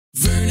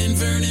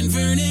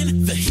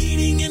Vernon, the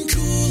heating and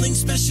cooling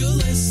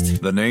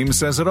specialist. The name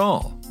says it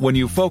all. When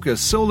you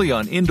focus solely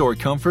on indoor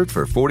comfort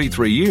for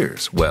 43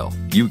 years, well,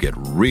 you get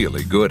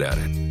really good at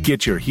it.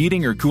 Get your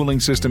heating or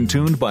cooling system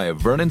tuned by a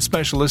Vernon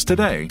specialist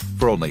today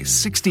for only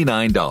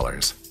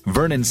 $69.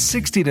 Vernon's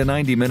 60 to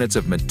 90 minutes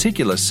of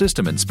meticulous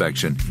system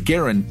inspection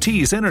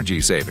guarantees energy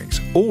savings,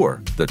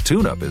 or the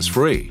tune-up is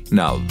free.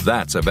 Now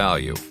that's a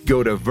value.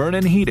 Go to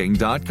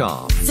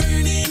VernonHeating.com.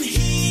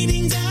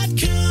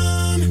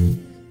 VernonHeating.com.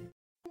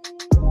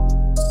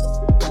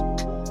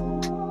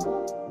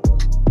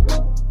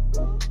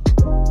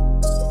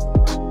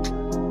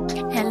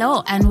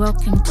 Hello and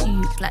welcome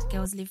to Black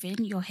Girls Living.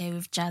 You're here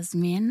with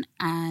Jasmine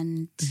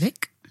and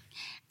Vic.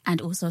 And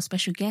also a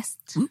special guest.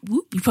 Whoop,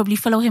 whoop. You probably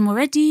follow him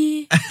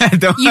already.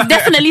 You've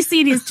definitely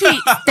seen his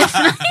tweets.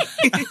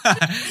 Definitely.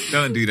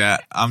 Don't do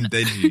that. I'm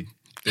Deji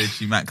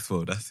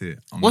Maxwell. That's it.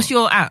 What's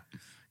your app?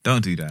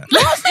 Don't do that.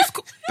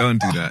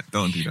 Don't do that.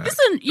 Don't do that.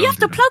 Listen, you have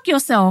to plug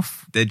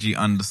yourself.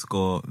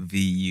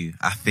 Deji_VU.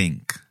 I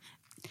think.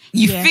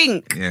 You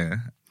think? Yeah.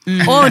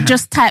 Or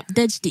just type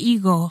Dej the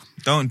Ego.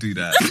 Don't do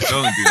that.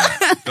 Don't do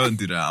that. Don't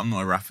do that. I'm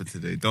not a rapper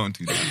today. Don't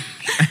do that.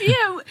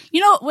 Yeah,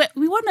 you know,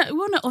 we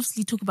wanna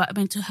obviously talk about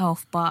mental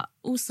health, but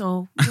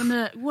also we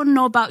wanna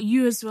know about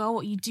you as well,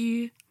 what you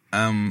do.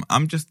 I'm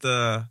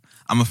a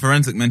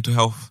forensic mental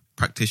health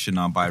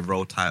practitioner by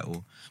role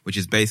title, which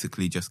is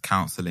basically just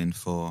counselling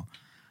for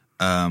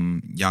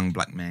young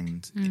black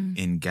men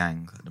in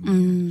gangs at the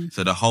moment.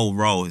 So the whole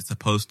role is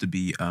supposed to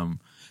be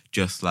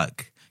just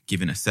like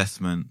giving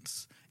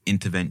assessments,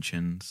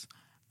 interventions,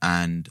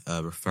 and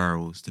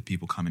referrals to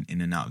people coming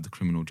in and out of the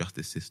criminal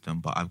justice system.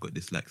 But I've got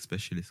this like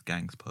specialist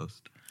gangs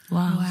post.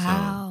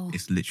 Wow. So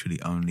it's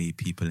literally only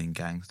people in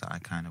gangs that I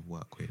kind of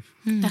work with.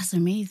 That's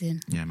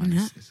amazing. Yeah, man,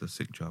 it's a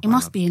sick job. It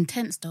must be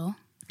intense though.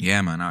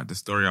 Yeah, man. The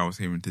story I was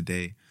hearing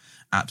today,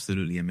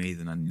 absolutely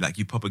amazing. And like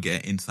you proper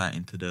get an insight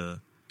into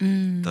the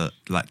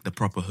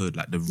proper hood,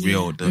 like the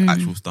real,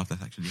 actual stuff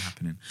that's actually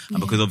happening. And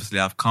because obviously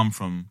I've come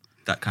from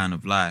that kind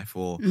of life,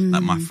 or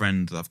like my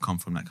friends have come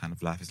from that kind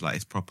of life,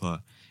 it's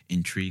proper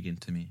intriguing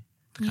to me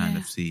to kind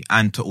of see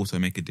and to also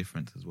make a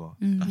difference as well.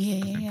 That's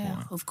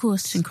important. Of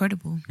course. It's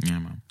incredible. Yeah,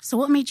 man. So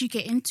what made you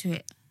get into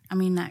it? I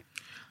mean, like...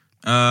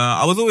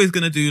 I was always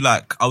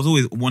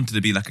wanted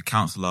to be like a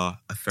counsellor,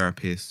 a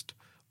therapist,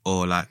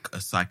 or like a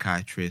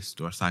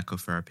psychiatrist or a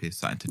psychotherapist,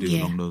 something to do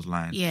along those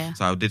lines. Yeah.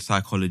 So I did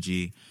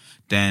psychology.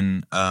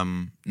 Then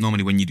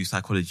normally when you do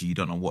psychology, you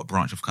don't know what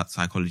branch of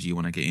psychology you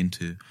want to get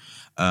into.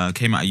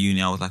 Came out of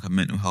uni, I was like a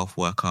mental health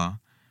worker.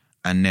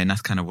 And then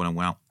that's kind of when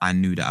I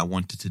knew that I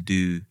wanted to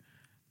do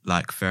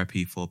like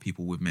therapy for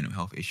people with mental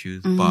health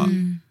issues. But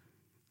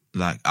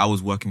like I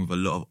was working with a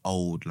lot of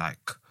old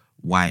like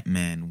white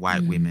men,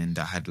 white women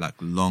that had like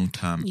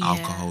long-term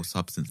alcohol,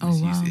 substance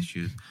misuse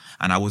issues.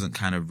 And I wasn't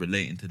kind of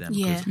relating to them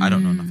because I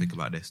don't know nothing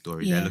about their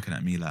story. They're looking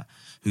at me like,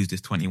 who's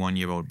this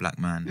 21-year-old black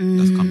man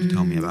that's come to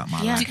tell me about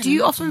my life? Do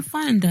you often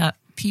find that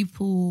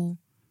people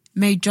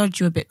may judge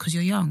you a bit because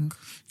you're young?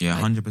 Yeah,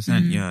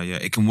 100%. Yeah.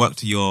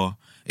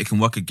 It can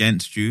work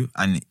against you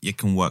and it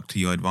can work to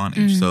your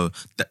advantage. So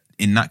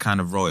in that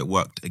kind of role, it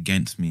worked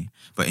against me.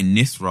 But in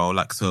this role,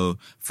 like, so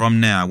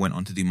from there, I went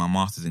on to do my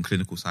master's in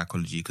clinical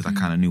psychology because I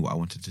kind of knew what I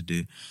wanted to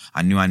do.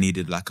 I knew I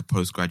needed like a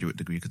postgraduate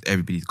degree because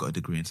everybody's got a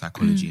degree in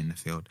psychology in the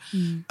field.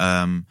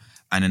 And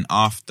then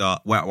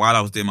while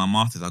I was doing my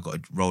master's, I got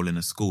a role in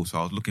a school. So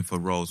I was looking for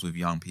roles with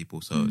young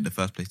people. So the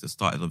first place to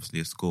start is obviously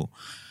a school.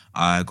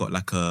 I got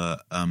like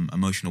a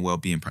emotional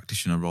wellbeing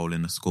practitioner role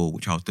in the school,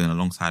 which I was doing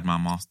alongside my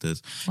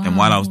masters. And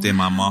while I was doing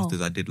my masters,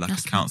 I did like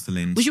a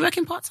counselling. Was you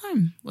working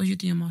part-time or was you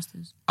doing your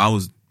masters? I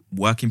was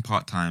working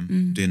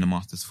part-time, doing the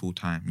masters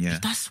full-time, yeah.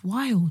 That's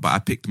wild. But I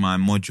picked my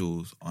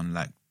modules on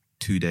like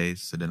 2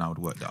 days, so then I would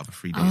work the other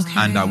 3 days.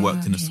 And I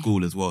worked in a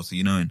school as well. So,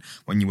 you know,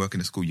 when you work in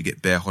a school, you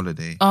get bare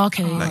holiday.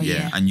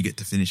 And you get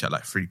to finish at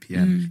like 3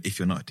 p.m. if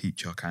you're not a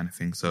teacher kind of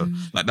thing. So,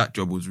 like, that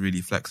job was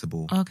really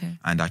flexible.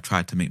 And I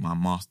tried to make my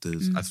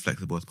masters as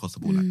flexible as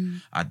possible. Like,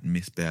 I'd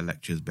miss bare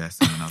lectures, bare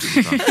seminars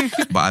and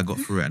stuff. But I got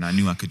through it and I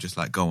knew I could just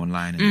like go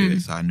online and do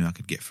it. So I knew I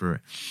could get through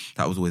it.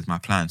 That was always my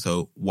plan.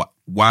 So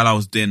while I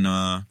was doing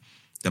the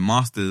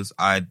masters,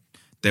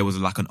 there was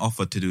like an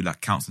offer to do like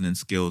counselling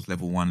skills,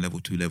 level 1, level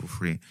 2, level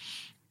 3.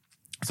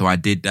 So I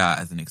did that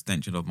as an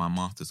extension of my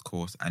master's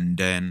course. And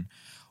then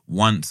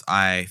once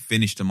I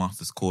finished the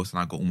master's course and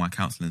I got all my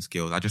counselling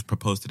skills, I just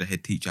proposed to the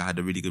head teacher. I had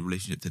a really good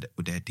relationship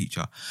with the head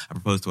teacher. I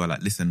proposed to her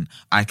like, listen,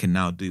 I can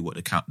now do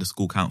what the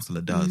school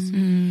counsellor does.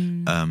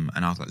 And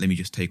I was like, let me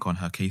just take on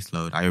her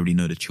caseload. I already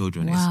know the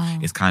children.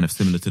 It's kind of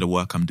similar to the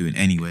work I'm doing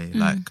anyway.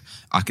 Like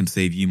I can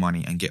save you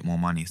money and get more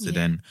money. So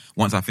then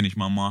once I finished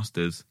my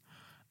master's,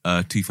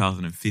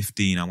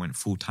 2015, I went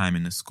full-time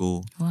in the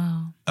school.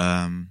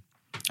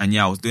 And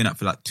I was doing that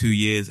for like 2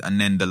 years. And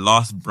then the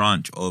last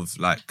branch of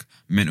like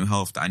mental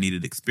health that I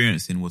needed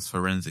experience in was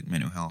forensic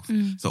mental health.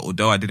 So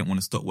although I didn't want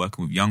to stop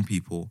working with young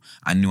people,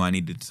 I knew I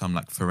needed some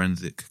like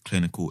forensic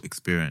clinical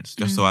experience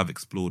just so I've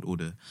explored all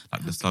the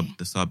like the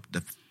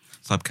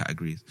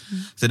subcategories.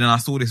 So then I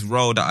saw this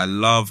role that I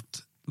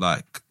loved,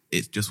 like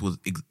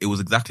it was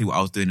exactly what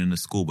I was doing in the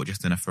school, but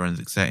just in a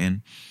forensic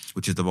setting,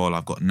 which is the role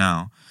I've got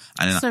now.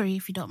 And then sorry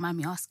if you don't mind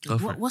me asking,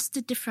 what's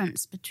the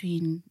difference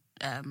between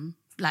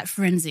like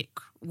forensic?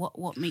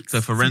 What makes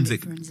so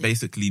forensic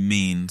basically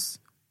means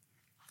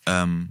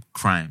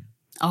crime.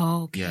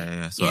 Oh, okay.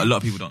 Yeah. So a lot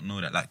of people don't know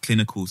that. Like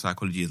clinical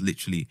psychology is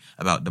literally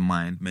about the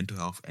mind, mental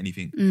health,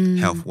 anything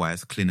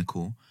health-wise,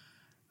 clinical.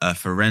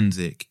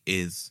 Forensic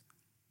is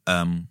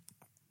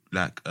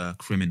like a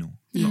criminal,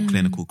 not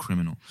clinical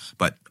criminal.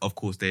 But of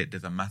course,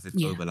 there's a massive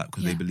overlap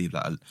because they believe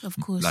that. Of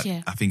course,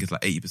 I think it's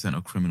like 80%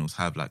 of criminals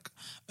have like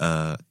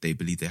they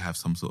believe they have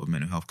some sort of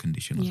mental health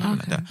condition or something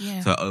like that.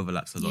 Yeah. So it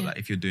overlaps a lot. Like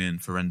if you're doing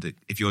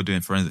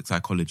forensic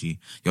psychology,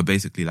 you're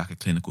basically like a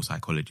clinical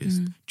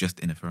psychologist, just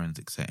in a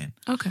forensic setting.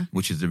 Okay.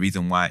 Which is the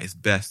reason why it's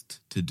best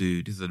to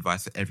do. This is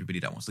advice to everybody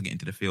that wants to get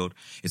into the field.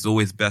 It's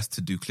always best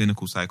to do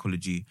clinical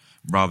psychology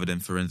rather than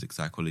forensic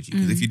psychology.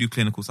 Because if you do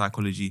clinical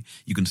psychology,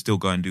 you can still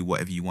go and do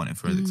whatever you want in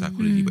forensic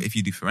psychology. But if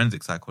you do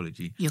forensic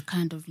psychology, you're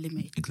kind of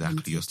limited.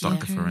 Exactly, you're stuck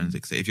to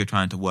forensics. So if you're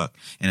trying to work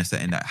in a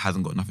setting that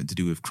hasn't got nothing to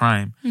do with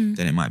crime,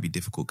 then it might be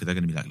difficult because they're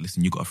going to be like,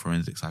 listen, you got a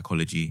forensic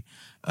psychology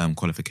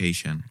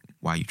qualification.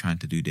 Why are you trying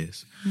to do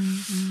this?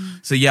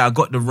 So yeah, I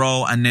got the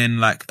role, and then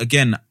like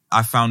again,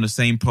 I found the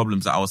same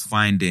problems that I was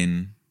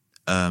finding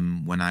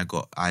when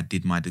I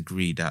did my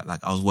degree, that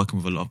like I was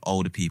working with a lot of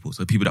older people,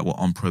 so people that were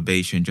on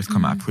probation, just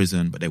come out of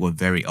prison, but they were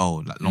very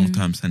old, like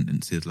long-term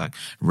sentences, like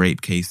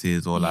rape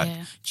cases or like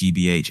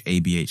GBH,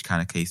 ABH kind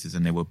of cases,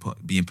 and they were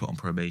being put on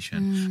probation,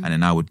 and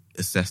then I would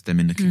assess them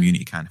in the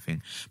community kind of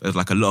thing. But it was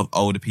like a lot of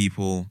older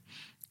people,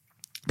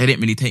 they didn't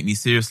really take me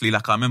seriously.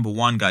 Like I remember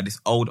one guy, this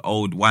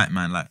old white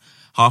man, like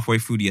halfway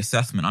through the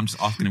assessment, I'm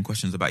just asking him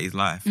questions about his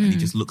life, and he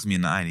just looks me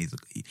in the eye and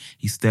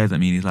he stares at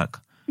me and he's like,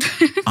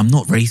 I'm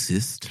not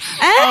racist.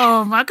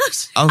 Oh my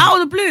gosh!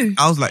 Out of the blue.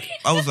 I was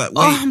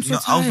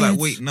like,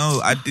 wait, no,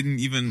 I didn't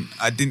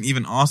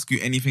even ask you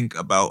anything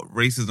about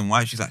racism.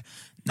 Why? She's like,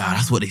 nah,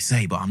 that's what they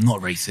say, but I'm not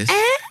racist.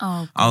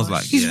 Oh, I was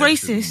like, he's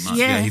racist.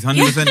 Yeah, he's 100%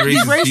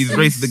 racist. He's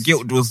racist. The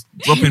guilt was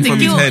dropping from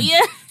his head. Yeah.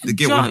 The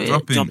guilt was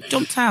dropping.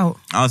 Jumped out.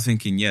 I was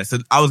thinking, so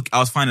I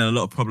was finding a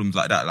lot of problems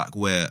like that, like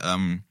where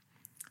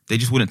they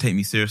just wouldn't take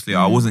me seriously.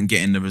 I wasn't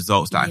getting the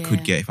results that I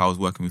could get if I was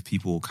working with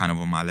people kind of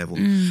on my level.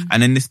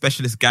 And then this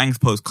specialist gangs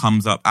post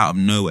comes up out of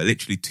nowhere,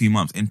 literally 2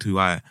 months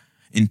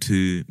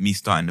into me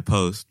starting the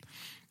post.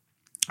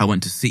 I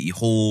went to City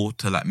Hall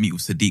to like meet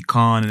with Sadiq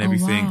Khan and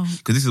everything.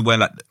 Because this is where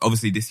like,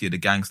 obviously this year the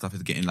gang stuff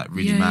is getting like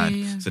really mad.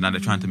 Yeah. So now they're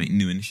trying to make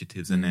new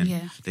initiatives. And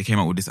then they came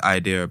up with this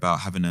idea about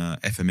having a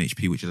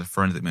FMHP, which is a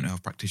forensic mental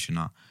health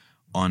practitioner,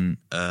 on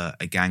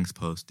a gangs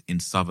post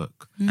in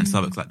Southwark. And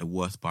Southwark's like the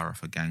worst borough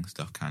for gang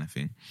stuff kind of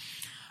thing.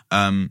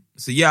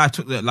 So yeah,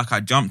 I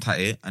jumped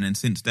at it. And then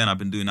since then I've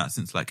been doing that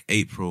since like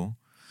April.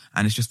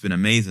 And it's just been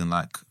amazing.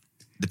 Like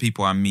the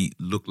people I meet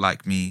look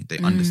like me. They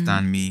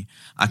understand me.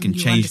 I can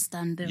change.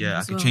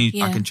 I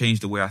can change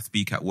the way I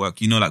speak at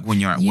work. You know, like when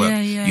you're at work,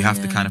 you have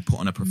to kind of put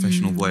on a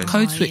professional voice.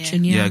 Code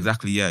switching, Yeah,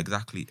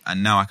 exactly.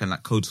 And now I can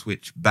like code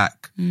switch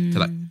back to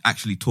like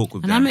actually talk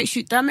with them. And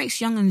that makes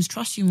young'uns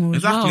trust you more.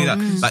 Exactly. As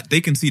well. Like they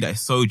can see that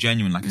it's so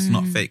genuine. Like it's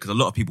not fake. Because a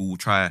lot of people will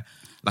try.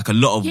 Like a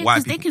lot of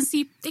white people,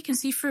 they can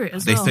see through it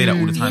as well. They say that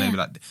all the time. Yeah. They be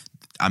like,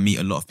 I meet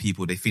a lot of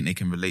people, they think they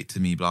can relate to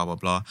me, blah, blah,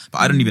 blah.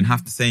 But I don't even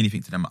have to say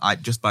anything to them.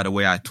 Just by the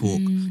way I talk,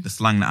 the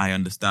slang that I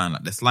understand,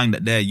 like the slang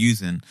that they're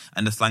using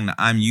and the slang that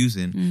I'm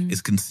using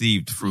is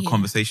conceived through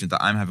conversations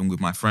that I'm having with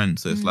my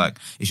friends. So it's like,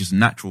 it's just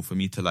natural for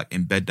me to like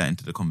embed that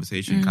into the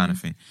conversation kind of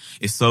thing.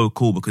 It's so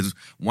cool because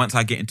once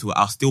I get into it,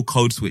 I'll still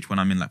code switch when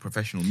I'm in like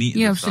professional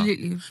meetings. Yeah,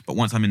 absolutely. But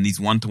once I'm in these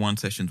one-to-one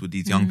sessions with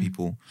these young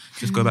people,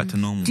 just go back to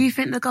normal. Do you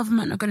think the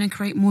government are going to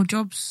create more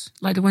jobs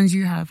like the ones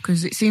you have?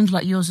 Because it seems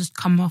like yours has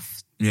come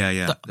off.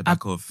 The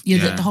back of...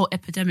 The whole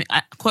epidemic,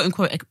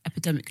 quote-unquote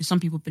epidemic, because some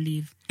people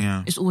believe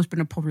it's always been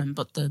a problem,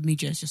 but the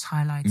media is just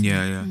highlighting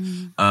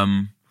it.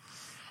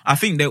 I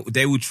think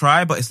they will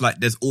try, but it's like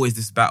there's always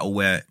this battle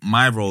where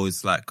my role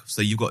is like...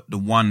 So you've got the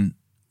one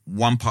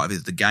part of it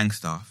is the gang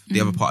stuff,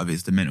 the other part of it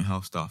is the mental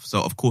health stuff.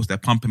 So, of course, they're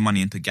pumping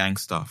money into gang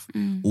stuff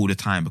all the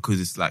time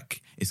because it's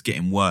like it's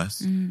getting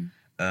worse.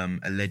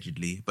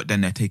 Allegedly, but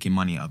then they're taking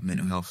money out of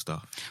mental health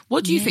stuff.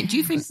 What do you think? Do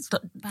you think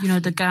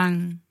that,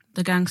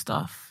 the gang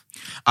stuff?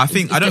 I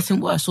think it's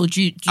getting worse, or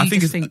do you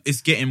think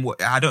it's getting?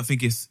 I don't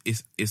think it's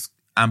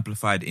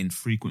amplified in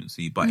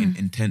frequency, but in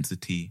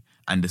intensity,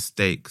 and the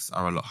stakes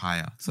are a lot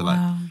higher. So like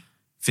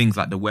things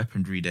like the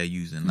weaponry they're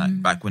using,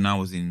 like back when I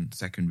was in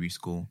secondary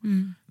school,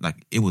 like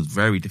it was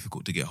very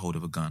difficult to get hold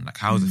of a gun. Like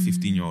how is a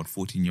 15-year-old,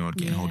 14-year-old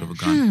getting hold of a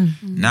gun?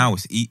 Now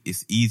it's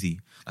easy.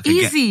 Like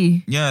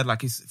easy.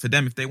 Like it's for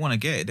them. If they want to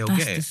get it, they'll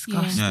get it.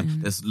 Disgusting. Yeah,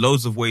 there's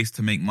loads of ways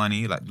to make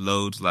money. Like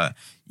loads. Like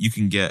you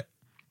can get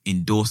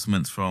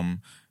endorsements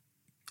from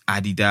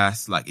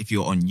Adidas. Like if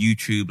you're on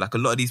YouTube, like a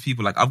lot of these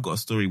people. Like I've got a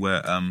story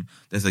where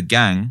there's a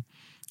gang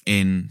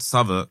in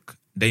Southwark.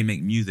 They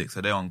make music, so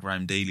they're on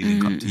Grime Daily,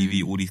 Link Up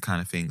TV, all these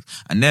kind of things,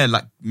 and they're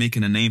like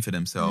making a name for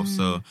themselves.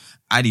 So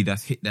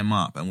Adidas hit them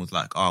up and was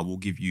like, "Oh, we'll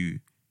give you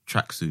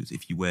tracksuits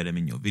if you wear them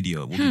in your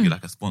video. We'll give you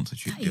like a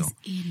sponsorship deal. That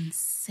is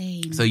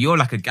insane. So you're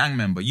like a gang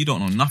member. You don't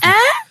know nothing.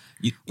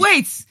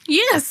 Wait.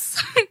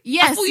 Yes.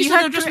 I thought you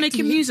said they're just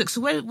making music.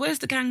 So where's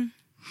the gang?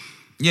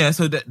 Yeah,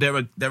 so they're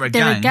a gang. They're a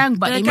gang,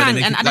 but they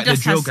gang. And like the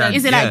drill gang.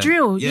 Is it like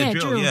drill? Yeah,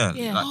 drill.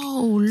 Yeah. Like,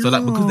 Lord. So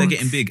like because they're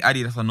getting big,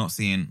 Adidas are not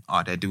seeing,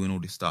 they're doing all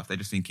this stuff. They're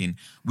just thinking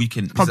we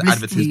can. This is an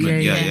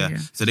advertisement. Yeah.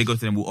 So they go to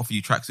them. We'll offer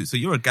you tracksuits. So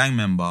you're a gang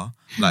member,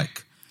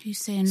 like. Who's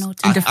saying no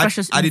to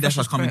Adidas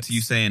are coming to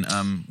you saying,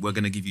 we're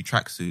going to give you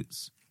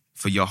tracksuits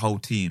for your whole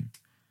team.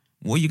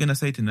 What are you going to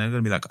say to them? They're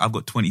going to be like, I've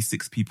got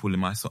 26 people in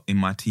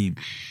my team.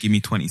 Give me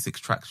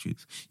 26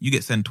 tracksuits. You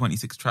get sent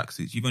 26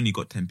 tracksuits. You've only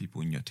got 10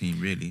 people in your team,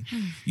 really.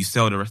 You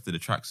sell the rest of the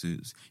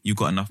tracksuits. You've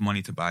got enough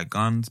money to buy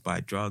guns,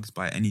 buy drugs,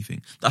 buy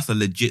anything. That's a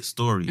legit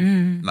story.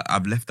 Like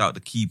I've left out the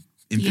key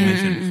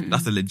information.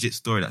 That's a legit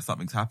story that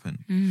something's happened.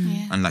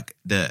 And like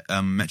the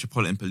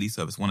Metropolitan Police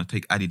Service want to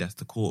take Adidas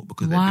to court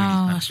because they're doing this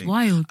kind of thing.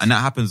 Wild. And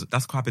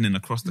that's happening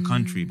across the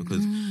country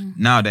because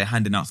now they're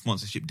handing out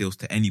sponsorship deals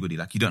to anybody.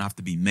 Like you don't have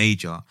to be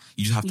major.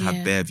 You just have to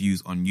have bare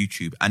views on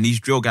YouTube. And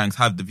these drill gangs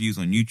have the views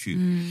on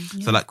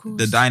YouTube. So like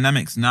the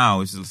dynamics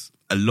now is just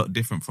a lot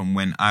different from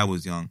when I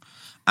was young.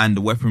 And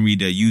the weaponry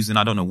they're using,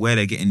 I don't know where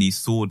they're getting these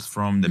swords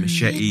from, the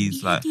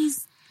machetes. Like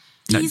these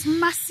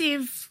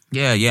massive...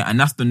 Yeah, and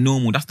that's the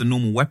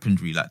normal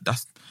weaponry. Like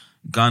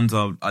guns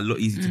are a lot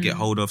easier to get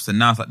hold of. So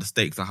now it's like the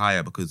stakes are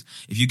higher because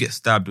if you get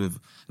stabbed with,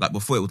 like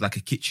before it was like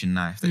a kitchen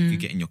knife that you could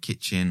get in your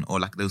kitchen, or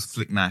like those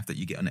flick knife that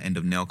you get on the end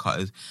of nail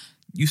cutters.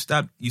 You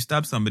stab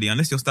somebody,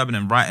 unless you're stabbing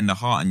them right in the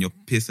heart and you're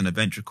piercing a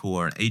ventricle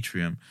or an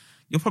atrium,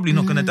 you're probably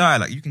not going to die.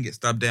 Like you can get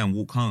stabbed there and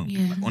walk home,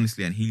 like,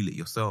 honestly, and heal it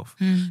yourself.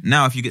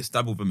 Now if you get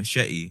stabbed with a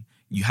machete,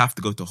 you have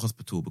to go to a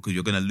hospital because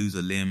you're going to lose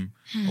a limb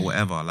or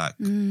whatever. Like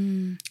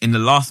in the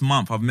last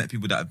month, I've met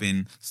people that have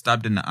been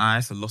stabbed in the eye,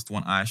 so lost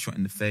one eye, shot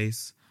in the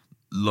face,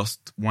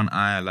 lost one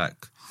eye.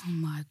 Like, oh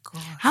my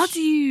gosh. How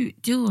do you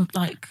deal with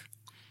like?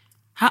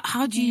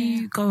 How do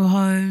you go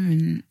home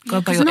and go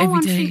about your everyday? No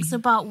one thinks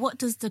about what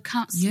does the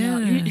counsellor,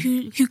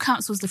 who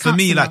counsels the counsellor. For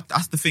me, like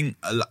that's the thing.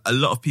 A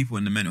lot of people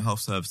in the mental health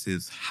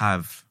services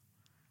have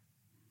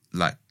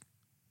like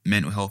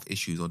mental health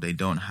issues, or they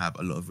don't have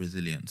a lot of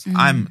resilience.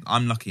 I'm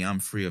lucky. I'm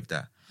free of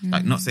that.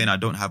 Like, not saying I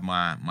don't have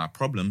my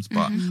problems,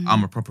 but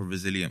I'm a proper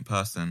resilient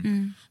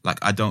person. Like,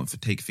 I don't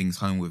take things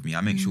home with me.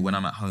 I make sure when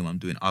I'm at home, I'm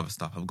doing other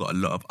stuff. I've got a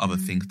lot of other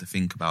things to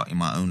think about in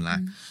my own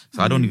life.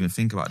 So I don't even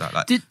think about that.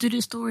 Like, do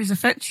the stories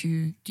affect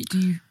you? Do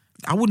you?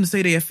 I wouldn't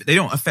say they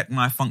don't affect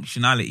my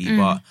functionality,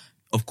 but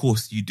of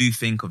course you do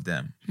think of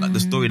them. Like the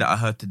story that I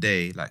heard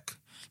today, like,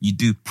 you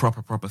do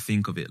proper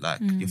think of it. Like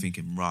you're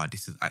thinking,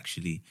 this is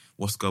actually,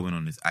 what's going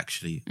on is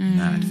actually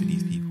mad for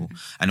these people.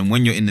 And then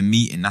when you're in the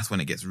meeting, that's when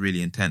it gets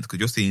really intense because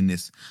you're seeing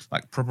this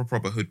like proper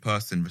hood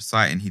person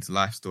reciting his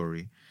life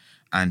story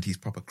and he's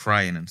proper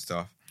crying and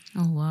stuff.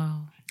 Oh,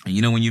 wow. And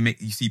you know, when you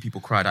see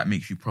people cry, that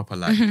makes you proper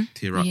like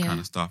tear up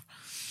kind of stuff.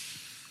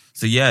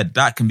 So yeah,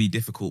 that can be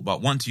difficult.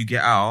 But once you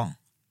get out,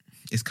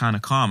 it's kind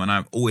of calm. And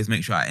I always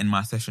make sure I end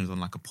my sessions on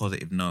like a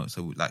positive note.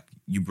 So like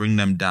you bring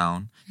them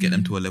down, get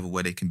them to a level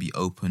where they can be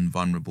open,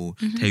 vulnerable,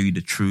 tell you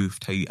the truth,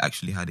 tell you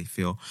actually how they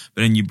feel.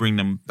 But then you bring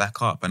them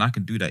back up. And I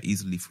can do that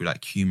easily through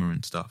like humor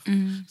and stuff.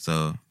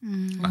 So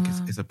like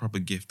it's a proper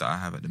gift that I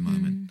have at the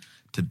moment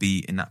to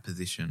be in that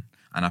position.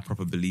 And I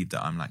proper believe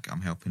that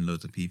I'm helping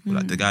loads of people.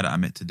 Like the guy that I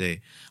met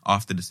today,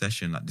 after the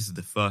session, like this is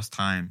the first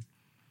time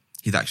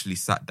he's actually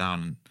sat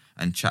down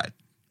and chatted.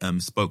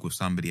 Spoke with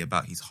somebody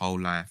about his whole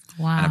life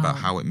and about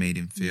how it made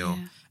him feel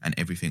and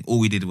everything. All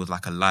we did was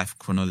like a life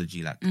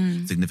chronology, like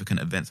significant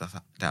events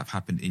that have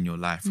happened in your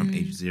life from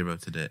age 0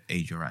 to the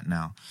age you're at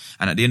now.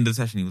 And at the end of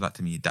the session, he was like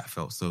to me, that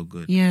felt so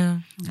good. Yeah.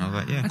 I was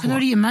like, yeah, I can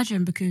only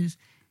imagine because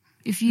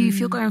if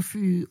you're going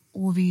through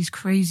all these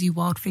crazy,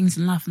 wild things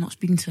in life and not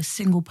speaking to a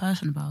single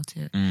person about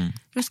it,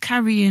 just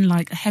carrying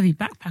like a heavy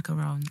backpack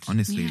around.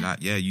 Honestly,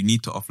 you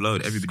need to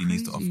offload. Everybody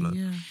needs to offload.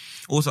 Yeah.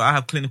 Also, I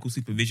have clinical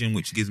supervision,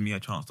 which gives me a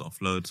chance to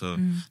offload. So,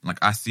 like,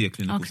 I see a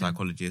clinical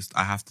psychologist.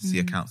 I have to see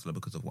a counsellor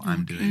because of what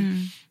I'm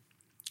doing.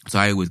 So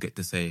I always get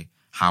to say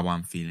how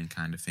I'm feeling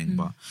kind of thing.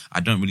 But I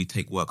don't really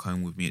take work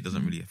home with me. It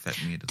doesn't really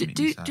affect me. It doesn't make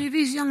me sad. Do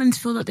these youngins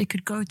feel that they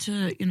could go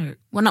to, you know,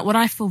 when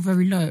I feel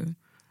very low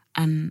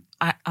and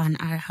I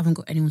haven't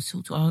got anyone to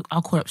talk to,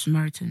 I'll call up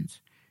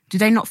Samaritans. Do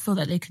they not feel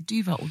that they could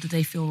do that? Or do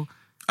they feel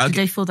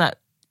that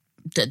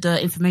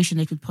the information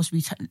they could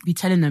possibly be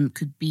telling them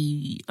could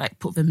be like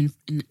put them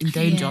in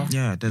danger?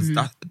 Yeah,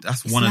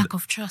 that's one lack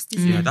of trust,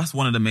 isn't it? That's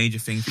one of the major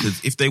things,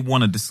 because if they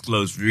want to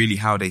disclose really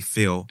how they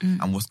feel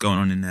and what's going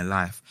on in their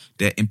life,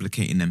 they're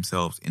implicating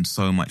themselves in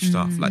so much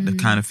stuff, like the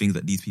kind of things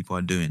that these people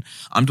are doing.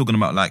 I'm talking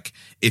about, like,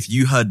 if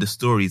you heard the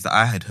stories that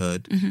I had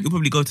heard, you'll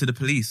probably go to the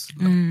police,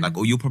 like,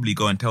 or you'll probably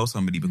go and tell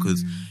somebody,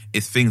 because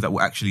it's things that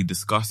will actually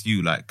disgust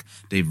you, like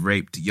they've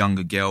raped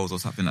younger girls or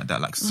something like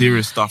that, like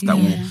serious stuff that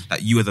will,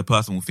 that you as a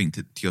person will think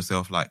to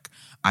yourself, like,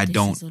 I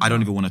don't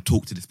even want to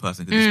talk to this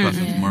person because this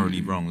person's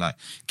morally wrong. Like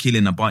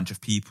killing a bunch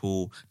of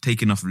people,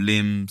 taking off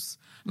limbs,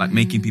 like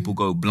making people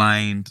go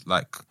blind,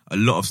 like a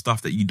lot of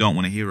stuff that you don't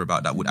want to hear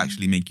about that would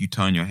actually make you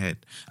turn your head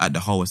at the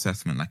whole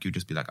assessment. Like you'd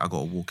just be like, I got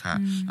to walk out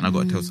and I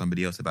got to tell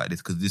somebody else about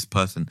this because this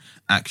person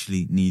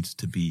actually needs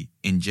to be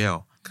in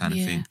jail kind of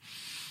thing.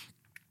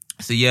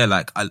 So yeah,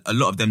 like a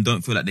lot of them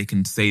don't feel like they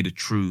can say the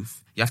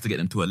truth. You have to get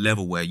them to a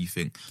level where you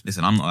think,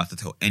 listen, I'm not allowed to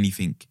tell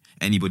anybody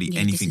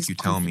anything you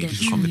tell me.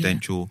 This is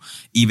confidential.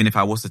 Even if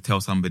I was to tell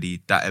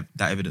somebody, that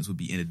evidence would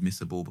be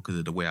inadmissible because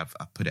of the way I've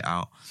put it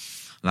out.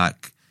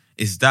 Like,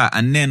 it's that.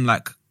 And then,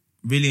 like,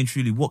 really and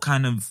truly, what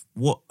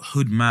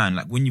hood man,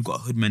 like, when you've got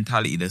a hood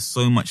mentality, there's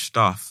so much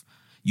stuff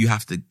you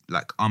have to,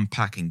 like,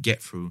 unpack and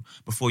get through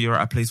before you're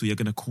at a place where you're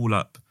going to call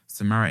up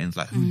Samaritans.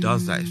 Like, who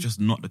does that? It's just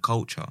not the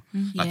culture.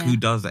 Like, who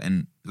does that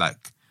in,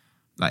 like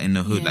in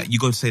the hood? Like, you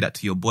go to say that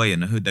to your boy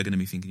in the hood, they're going to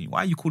be thinking,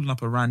 why are you calling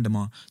up a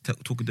randomer,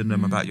 talking to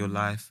them about your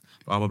life?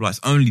 Blah, blah, blah. It's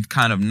only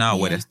kind of now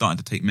where they're starting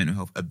to take mental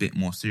health a bit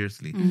more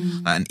seriously.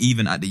 Like, and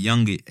even at the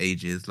younger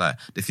ages, like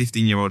the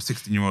 15-year-olds,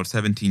 16-year-olds,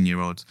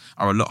 17-year-olds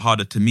are a lot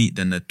harder to meet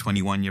than the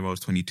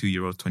 21-year-olds,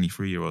 22-year-olds,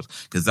 23-year-olds.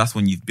 Because that's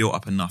when you've built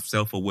up enough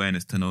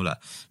self-awareness to know that,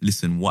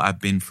 listen, what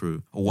I've been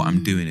through or what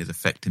I'm doing is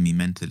affecting me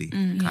mentally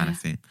kind of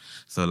thing.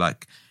 So,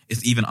 like,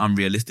 it's even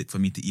unrealistic for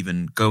me to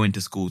even go into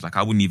schools. Like,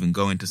 I wouldn't even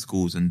go into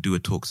schools and do a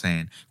talk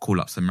saying,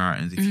 call up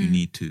Samaritans if you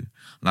need to.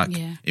 Like,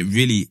 you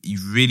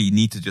really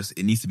need to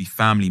it needs to be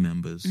family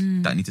members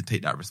that need to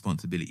take that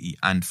responsibility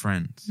and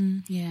friends.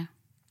 Yeah.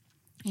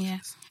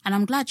 And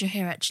I'm glad you're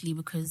here, actually,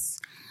 because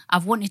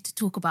I've wanted to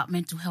talk about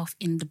mental health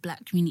in the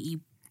Black community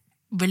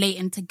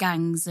relating to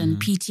gangs and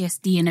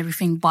PTSD and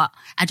everything, but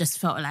I just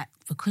felt like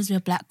because we're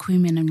Black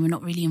women and we're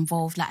not really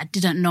involved, like I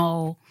didn't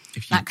know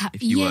if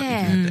you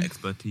had the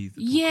expertise.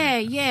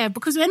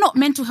 Because we're not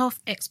mental health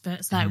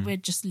experts, like we're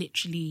just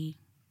literally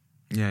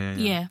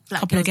Black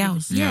couple of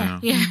girls.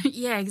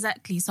 Yeah,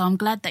 exactly. So I'm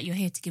glad that you're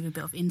here to give a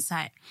bit of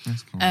insight.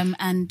 That's cool.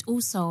 And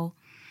also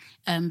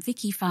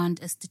Vicky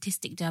found a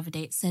statistic the other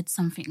day. It said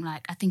something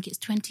like, I think it's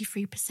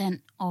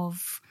 23%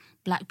 of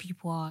Black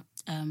people are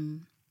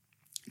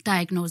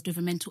diagnosed with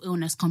a mental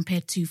illness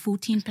compared to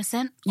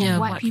 14% of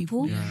white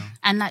people.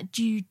 And like,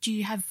 do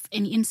you have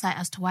any insight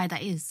as to why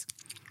that is?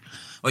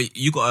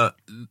 Well,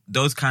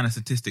 those kind of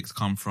statistics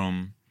come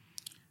from,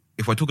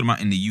 if we're talking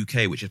about in the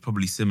UK, which is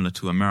probably similar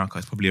to America,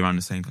 it's probably around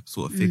the same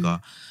sort of figure.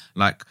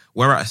 Like,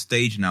 we're at a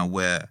stage now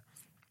where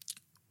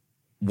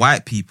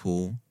white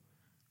people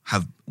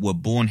were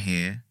born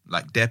here,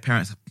 like their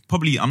parents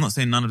probably, I'm not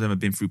saying none of them have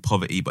been through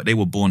poverty, but they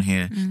were born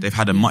here. They've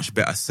had a much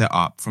better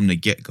setup from the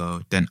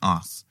get-go than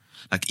us.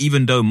 Like,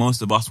 even though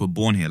most of us were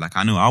born here, like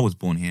I know I was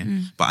born here,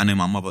 but I know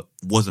my mother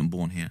wasn't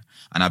born here.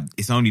 And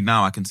it's only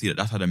now I can see that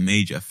that's had a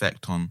major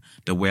effect on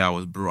the way I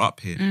was brought up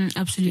here.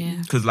 Absolutely.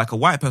 Because like a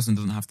white person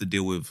doesn't have to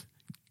deal with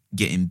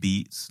getting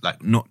beats,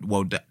 like not,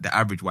 well, the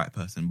average white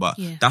person, but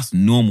that's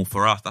normal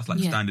for us. That's like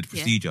standard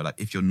procedure.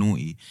 Like if you're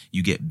naughty,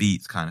 you get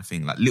beats kind of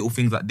thing. Like little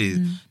things like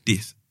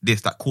this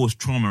that cause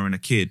trauma in a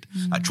kid.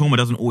 Like trauma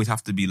doesn't always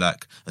have to be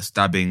like a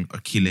stabbing,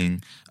 a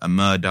killing, a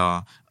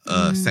murder,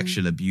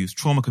 sexual abuse.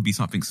 Trauma could be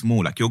something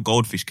small, like your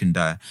goldfish can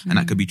die, and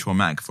that could be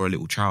traumatic for a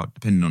little child,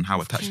 depending on how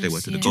attached they were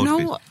to the goldfish. Do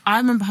you know what? I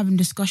remember having a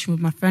discussion with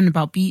my friend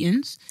about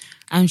beatings,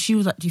 and she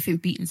was like, do you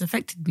think beatings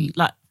affected me?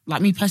 Like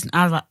me personally,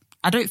 I was like,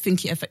 I don't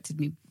think it affected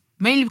me.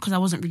 Mainly because I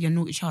wasn't really a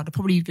naughty child. I've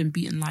probably been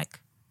beaten like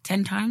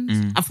 10 times.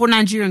 And for a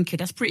Nigerian kid,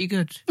 that's pretty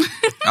good.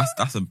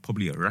 That's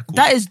probably a record.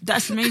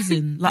 That's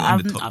amazing. Like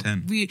in the top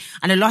 10.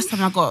 And the last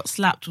time I got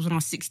slapped was when I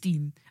was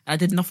 16. I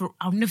did nothing.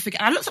 I'll never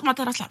forget. I looked at my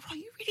dad. I was like, "Bro,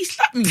 you really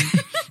slapped me.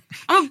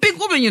 I'm a big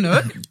woman, you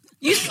know.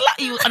 You slapped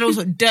me." And it was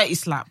a dirty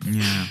slap.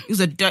 Yeah, it was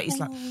a dirty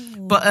slap.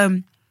 But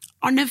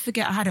I'll never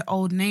forget. I had an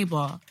old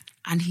neighbor,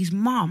 and his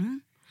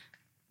mum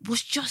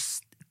was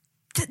just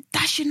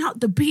dashing out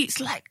the beats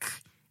like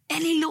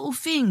any little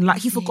thing.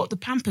 Like he forgot the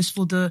Pampers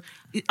for the.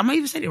 Am I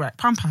even saying it right?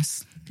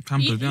 Pampers.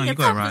 Pampers, you got it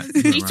right.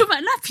 You talking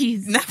about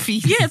nappies?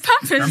 Nappies. Yeah,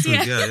 Pampers.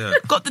 Yeah.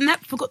 Forgot the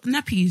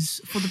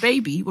nappies for the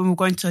baby when we were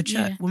going to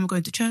church. When we were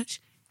going to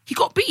church, he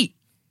got beat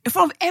in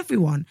front of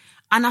everyone,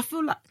 and I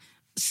feel like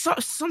some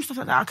stuff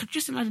like that. I could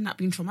just imagine that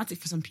being traumatic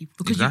for some people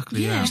because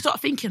you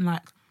start thinking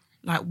like,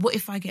 what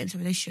if I get into a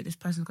relationship, this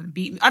person's going to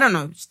beat me? I don't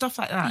know, stuff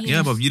like that.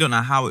 Yeah, but you don't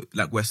know how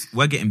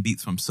we're getting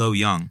beats from so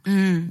young.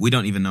 We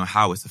don't even know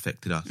how it's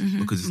affected us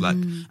because it's like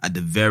at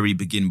the very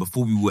beginning,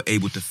 before we were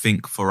able to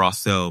think for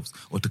ourselves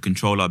or to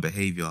control our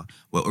behavior,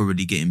 we're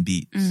already getting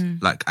beats.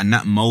 Like, and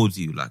that molds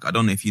you. Like, I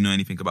don't know if you know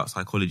anything about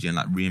psychology and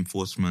like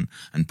reinforcement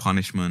and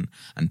punishment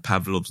and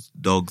Pavlov's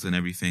dogs and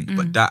everything,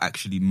 but that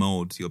actually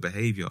molds your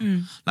behavior.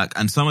 Like,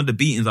 and some of the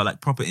beatings are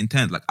like proper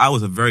intense. Like, I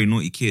was a very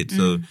naughty kid,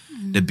 so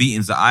the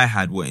beatings that I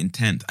had were intense.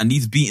 And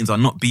these beatings are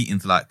not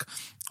beatings like,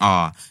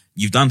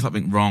 you've done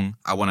something wrong,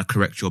 I want to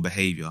correct your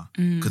behavior.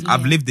 Because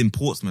I've lived in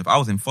Portsmouth. I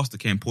was in foster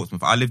care in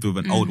Portsmouth. I lived with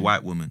an old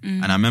white woman.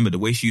 And I remember the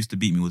way she used to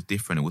beat me was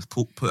different. It was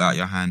put out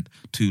your hand,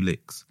 2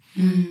 licks.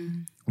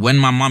 when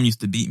my mum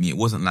used to beat me, it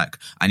wasn't like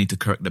I need to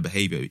correct the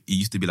behavior. It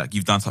used to be like,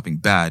 you've done something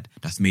bad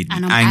that's made me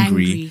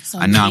angry so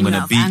and now I'm going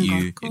to beat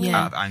anger. you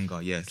out of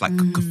anger. Yeah, it's like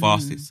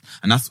catharsis.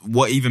 And that's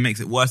what even makes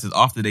it worse is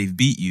after they've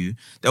beat you,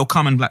 they'll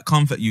come and like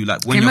comfort you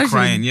like when you're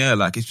crying. Yeah,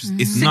 like it's just,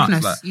 it's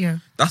nuts. Like,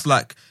 that's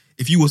like,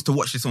 if you was to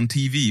watch this on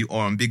TV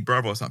or on Big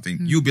Brother or something,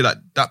 you'd be like,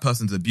 that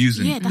person's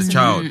abusing the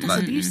child. That's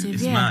like, abusive,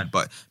 it's mad.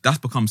 But that's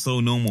become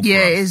so normal for us.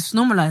 Yeah, it's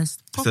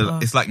normalised. So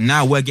it's like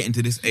now we're getting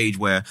to this age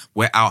where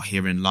we're out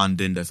here in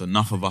London. There's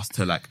enough of us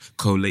to like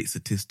collate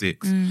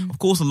statistics. Of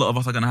course, a lot of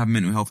us are going to have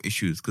mental health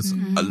issues because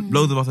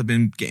loads of us have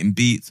been getting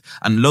beats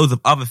and loads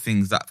of other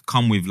things that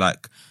come with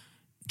like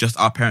just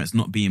our parents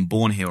not being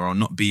born here or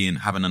not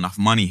having enough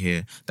money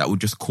here that would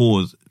just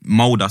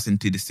mold us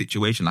into this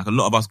situation. Like a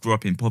lot of us grew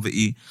up in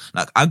poverty.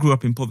 Like I grew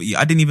up in poverty.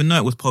 I didn't even know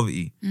it was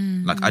poverty.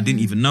 Like I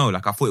didn't even know.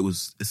 Like I thought it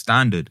was the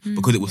standard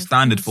because it was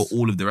standard for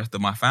all of the rest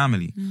of my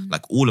family.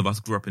 Like all of us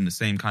grew up in the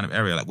same kind of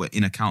area. Like we're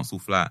in a council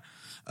flat.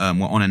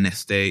 We're on an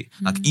estate.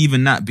 Like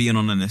even that being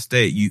on an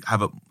estate, you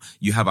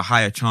have a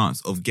higher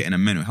chance of getting a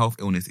mental health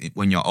illness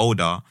when you're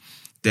older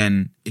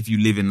than if you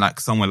live in like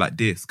somewhere like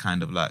this,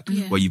 kind of like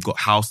where you've got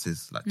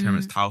houses, like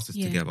terraced houses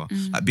together.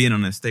 Like being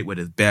on an estate where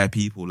there's bare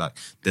people, like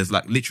there's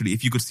like literally,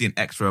 if you could see an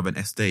X-ray of an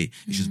estate,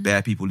 it's just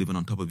bare people living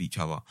on top of each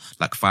other,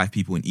 like 5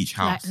 people in each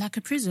house. Like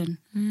a prison.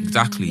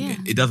 Exactly. Yeah.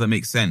 It doesn't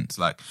make sense.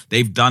 Like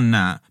they've done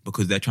that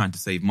because they're trying to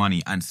save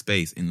money and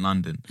space in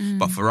London.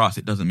 But for us,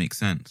 it doesn't make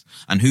sense.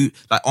 And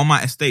like on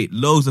my estate,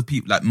 loads of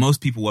people, like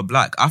most people were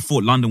black. I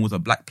thought London was a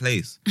black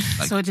place.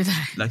 Like, So did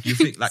I. Like you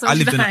think, like I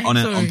lived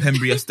on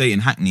Pembury Estate in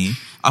Hackney.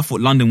 I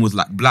thought London was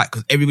like black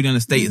because everybody on the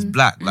estate is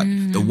black. Like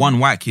the one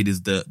white kid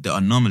is the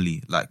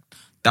anomaly. Like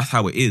that's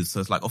how it is. So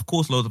it's like, of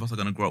course, loads of us are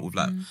going to grow up with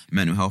like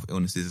mental health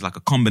illnesses. It's like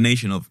a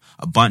combination of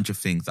a bunch of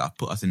things that have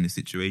put us in this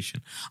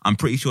situation. I'm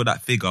pretty sure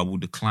that figure will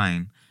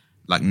decline.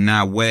 Like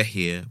now we're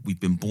here, we've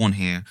been born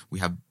here, we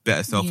have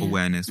better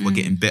self-awareness, we're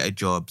getting better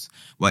jobs,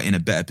 we're in a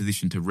better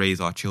position to raise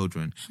our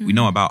children. We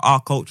know about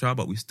our culture,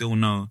 but we still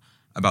know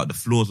about the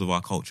flaws of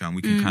our culture and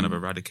we can kind of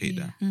eradicate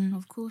that.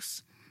 Of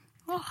course.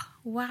 Oh,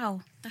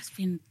 wow. That's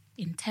been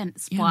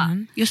intense. Yeah, but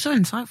man. You're so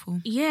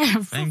insightful. yeah,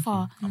 Thank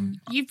proper. you.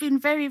 You've been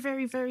very,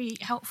 very, very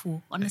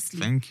helpful,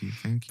 honestly. Thank you.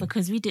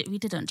 Because we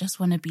didn't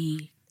just want to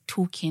be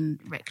talking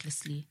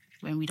recklessly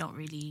when we don't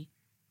really,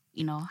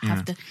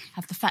 have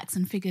the facts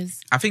and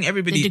figures. I think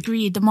everybody, the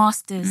degree, the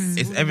masters.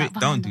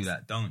 Don't do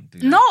that. Don't do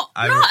that. No,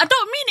 I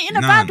don't mean it in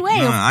a bad way.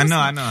 No,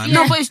 I know.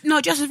 No, but it's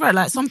not just as right.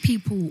 Like some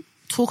people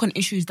talk on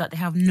issues that they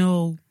have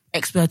no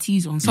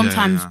expertise on.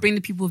 Sometimes bring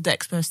the people with the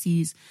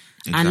expertise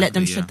and let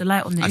them shed the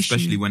light on the issue.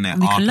 Especially when there are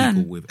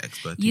people with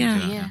expertise.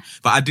 Yeah.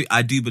 But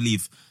I do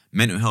believe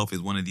mental health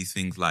is one of these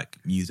things like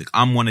music.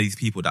 I'm one of these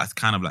people that's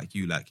kind of like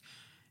you, like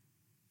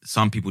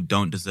some people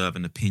don't deserve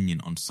an opinion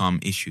on some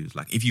issues.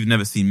 Like if you've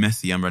never seen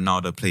Messi and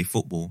Ronaldo play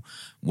football,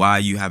 why are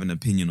you having an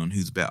opinion on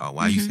who's better?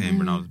 Why are you saying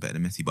Ronaldo's better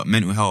than Messi? But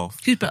mental health...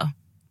 Who's better?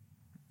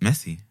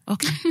 Messi.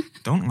 Okay.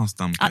 Don't ask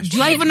them questions.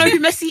 Do I even know who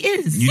Messi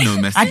is? You know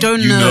Messi. I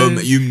don't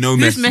know. You know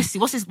Who's Messi.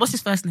 Messi? What's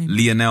his first name?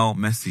 Lionel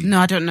Messi. No,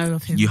 I don't know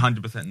of him. You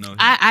 100% know him.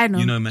 I know.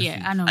 You know Messi.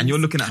 Yeah, I know And you're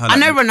Messi. looking at her I like...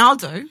 know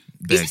Ronaldo.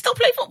 Does he Beg. still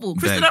play football?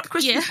 Beg.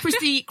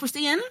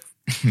 Christian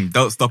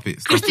Don't stop it.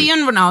 Stop Christian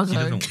it.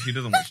 Ronaldo. She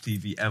doesn't watch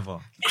TV ever.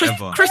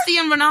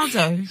 Christian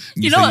Ronaldo.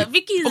 You know what?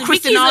 Vicky's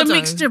a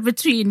mixture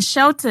between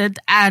sheltered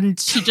and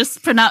she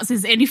just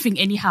pronounces anything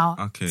anyhow.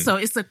 Okay. So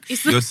it's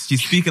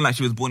She's speaking like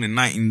she was born in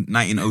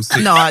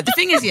 1906. No, the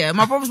thing is,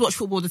 my brothers watch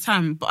football all the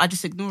time, but I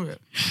just ignore it.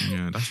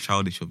 Yeah, that's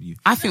childish of you.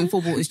 I think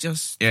football is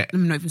just... Yeah. Let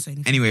me not even say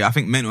anything. Anyway, I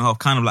think mental health,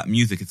 kind of like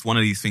music, it's one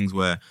of these things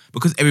where,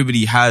 because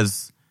everybody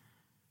has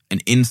an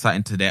insight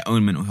into their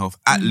own mental health,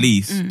 at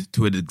least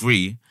to a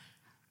degree,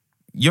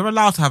 you're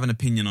allowed to have an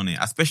opinion on it,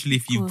 especially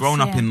if you've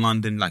grown up in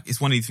London. Like, it's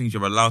one of these things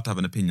you're allowed to have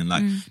an opinion.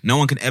 Like, no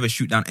one can ever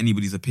shoot down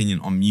anybody's opinion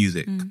on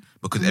music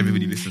because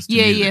everybody listens to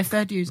music. Yeah,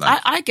 fair dues.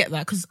 Like, I get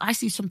that because I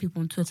see some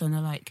people on Twitter and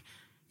they're like,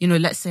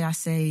 let's say I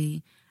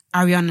say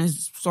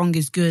Ariana's song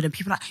is good and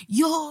people are like,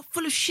 you're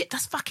full of shit,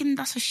 that's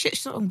a shit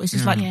song. But it's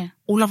just like,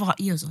 all of our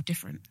ears are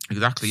different.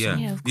 Exactly, yeah.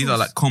 Yeah, These are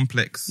like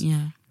complex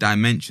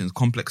dimensions,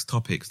 complex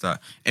topics that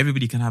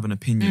everybody can have an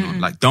opinion on.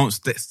 Like, don't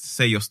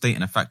say you're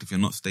stating a fact if you're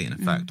not stating a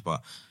fact,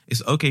 but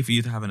it's okay for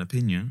you to have an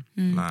opinion.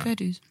 Like, Fair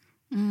dues.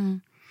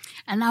 And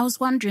I was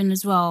wondering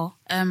as well,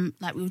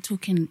 like we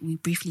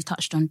briefly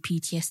touched on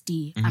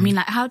PTSD. I mean,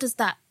 like, how does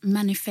that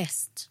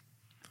manifest?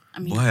 I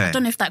mean, I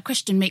don't know if that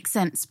question makes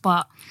sense,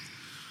 but...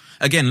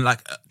 Again,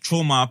 like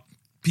trauma,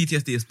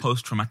 PTSD is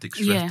post-traumatic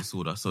stress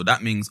disorder. So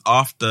that means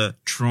after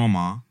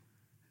trauma,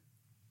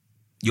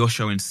 you're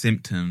showing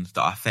symptoms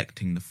that are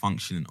affecting the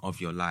functioning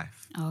of your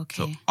life.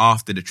 Okay. So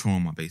after the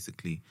trauma,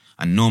 basically.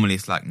 And normally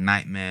it's like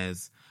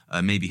nightmares,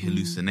 maybe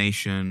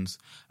hallucinations,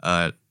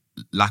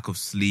 lack of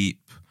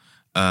sleep,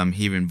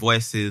 hearing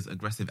voices,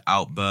 aggressive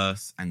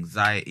outbursts,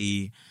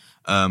 anxiety.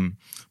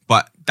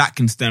 But that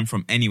can stem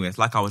from anywhere. It's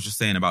like I was just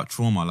saying about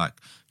trauma. Like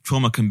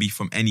trauma can be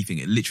from anything.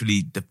 It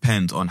literally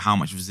depends on how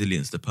much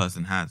resilience the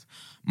person has.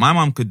 My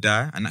mum could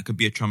die, and that could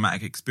be a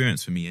traumatic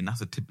experience for me, and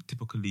that's a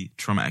typically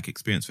traumatic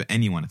experience for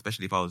anyone,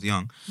 especially if I was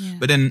young. Yeah.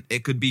 But then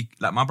it could be,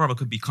 like, my brother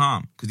could be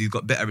calm because he's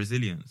got better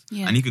resilience.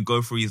 Yeah. And he could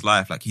go through his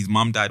life, like, his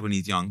mum died when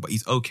he's young, but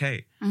he's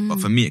okay. But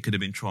for me, it could have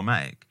been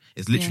traumatic.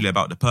 It's literally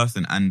about the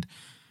person. And,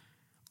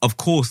 of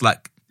course,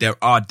 like, there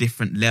are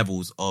different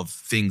levels of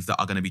things that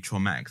are going to be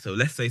traumatic. So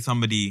let's say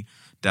somebody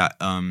that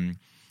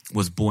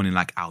was born in,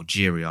 like,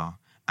 Algeria,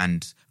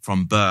 and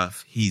from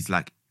birth, he's,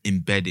 like,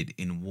 embedded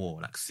in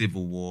war, like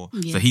civil war.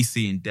 So he's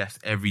seeing death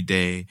every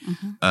day.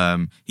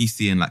 He's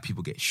seeing, like,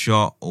 people get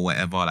shot or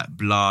whatever, like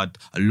blood,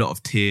 a lot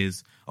of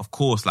tears. Of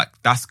course, like,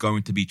 that's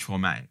going to be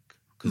traumatic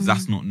because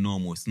that's not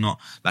normal. It's not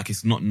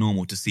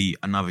normal to see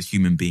another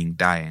human being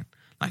dying.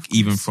 Like,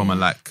 even from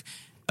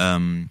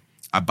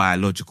a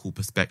biological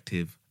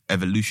perspective,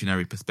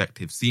 evolutionary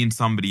perspective, seeing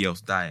somebody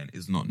else dying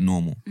is not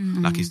normal.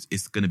 Like,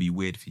 it's going to be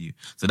weird for you.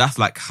 So that's,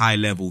 like, high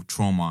level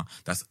trauma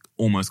that's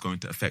almost going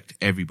to affect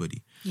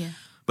everybody. Yeah.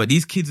 But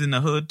these kids in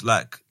the hood,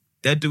 like,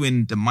 they're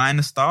doing the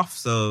minor stuff.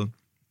 So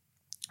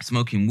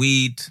smoking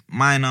weed,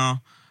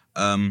 minor,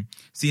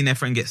 seeing their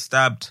friend get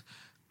stabbed,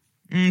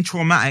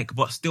 traumatic,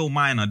 but still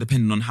minor,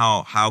 depending on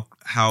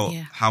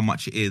how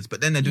much it is. But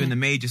then they're doing the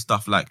major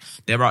stuff, like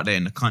they're out there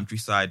in the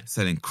countryside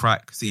selling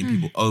crack, seeing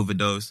people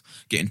overdose,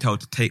 getting told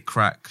to take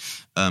crack,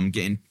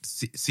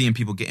 seeing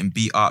people getting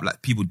beat up,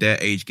 like people their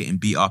age getting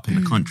beat up in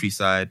the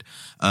countryside,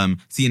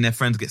 seeing their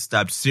friends get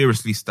stabbed,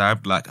 seriously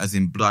stabbed, like as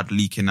in blood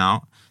leaking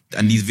out.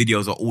 And these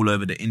videos are all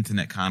over the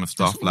internet kind of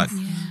stuff. Like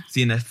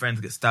seeing their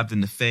friends get stabbed in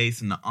the face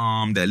and the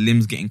arm, their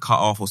limbs getting cut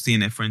off, or seeing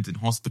their friends in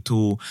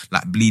hospital,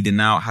 like bleeding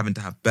out, having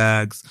to have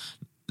bags,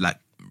 like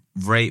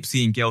rape,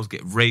 seeing girls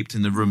get raped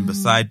in the room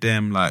beside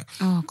them. Like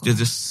there's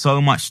just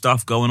so much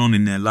stuff going on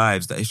in their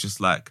lives that it's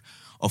just like,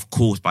 of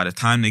course, by the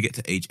time they get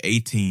to age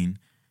 18,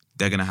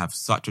 they're going to have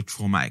such a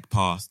traumatic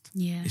past.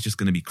 Yeah. It's just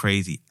going to be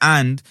crazy.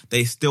 And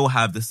they still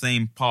have the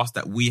same past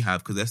that we have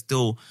because they're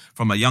still,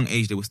 from a young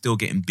age, they were still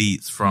getting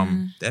beats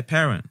from their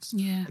parents.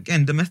 Yeah.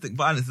 Again, domestic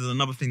violence is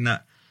another thing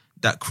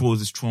that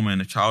causes trauma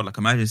in a child. Like,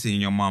 imagine seeing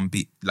your mum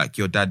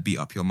your dad beat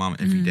up your mum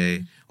every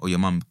day, or your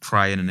mum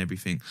crying and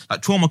everything.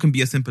 Like, trauma can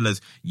be as simple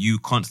as you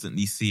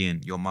constantly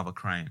seeing your mother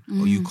crying,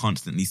 or you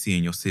constantly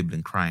seeing your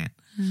sibling crying.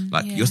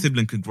 Like, your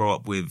sibling could grow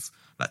up with,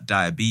 like,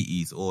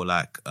 diabetes or,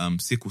 like,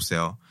 sickle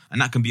cell, and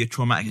that can be a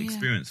traumatic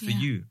experience for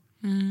you.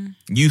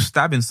 You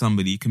stabbing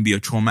somebody can be a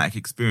traumatic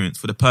experience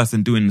for the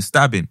person doing the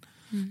stabbing.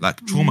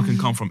 Like, trauma can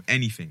come from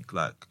anything.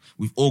 Like,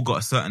 we've all got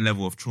a certain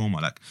level of trauma.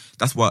 Like,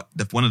 that's what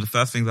one of the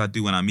first things I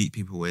do when I meet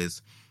people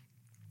is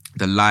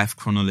the life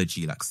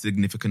chronology, like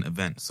significant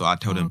events. So I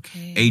tell them,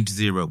 age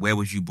 0, where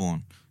was you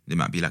born? They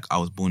might be like, I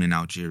was born in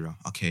Algeria.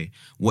 Okay.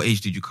 What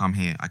age did you come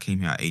here? I came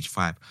here at age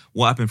 5.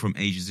 What happened from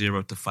age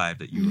 0 to 5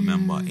 that you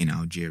remember in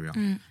Algeria?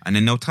 And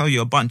then they'll tell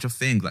you a bunch of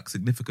things, like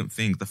significant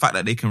things. The fact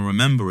that they can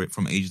remember it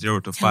from age 0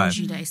 to 5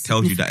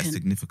 tells you that it's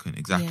significant.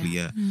 Exactly,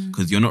 yeah.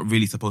 Because you're not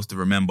really supposed to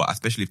remember,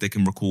 especially if they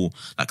can recall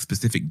like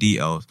specific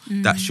details.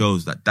 That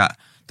shows that's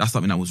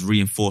something that was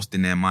reinforced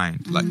in their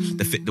mind. Like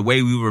the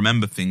way we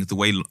remember things, the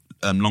way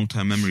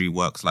long-term memory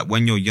works. Like,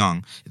 when you're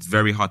young, it's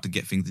very hard to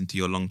get things into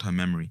your long-term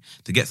memory.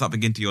 To get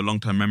something into your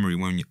long-term memory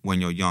when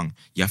you're young,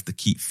 you have to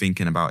keep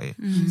thinking about it.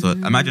 So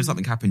imagine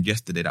something happened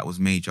yesterday that was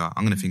major.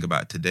 I'm going to think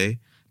about it today,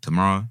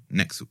 tomorrow,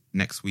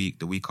 next week,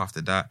 the week after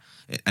that.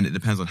 And it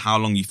depends on how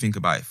long you think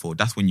about it for.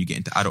 That's when you get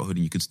into adulthood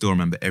and you can still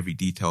remember every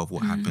detail of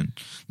what happened.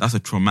 That's a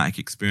traumatic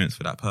experience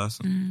for that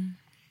person.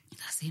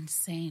 That's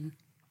insane.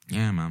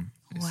 Yeah, man.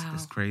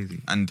 It's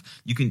crazy. And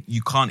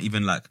you can't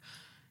even, like,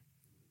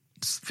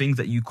 things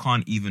that you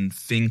can't even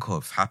think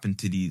of happen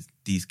to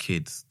these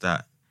kids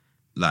that,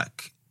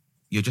 like,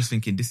 you're just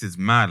thinking, this is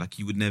mad. Like,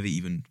 you would never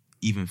even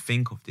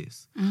think of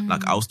this.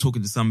 Like, I was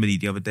talking to somebody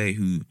the other day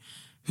who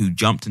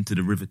jumped into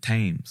the River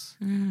Thames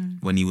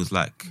when he was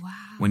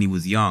when he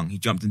was young. He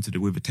jumped into the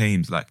River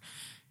Thames. Like,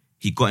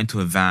 he got into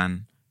a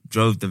van,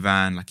 drove the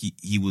van. Like,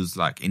 he was,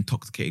 like,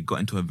 intoxicated, got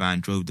into a van,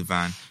 drove the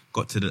van,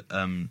 got to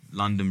the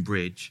London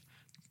Bridge,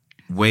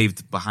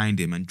 waved behind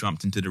him and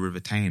jumped into the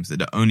River Thames.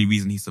 The only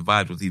reason he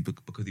survived was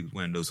because he was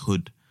wearing those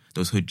hood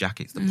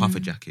jackets, the puffer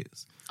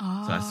jackets.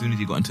 So as soon as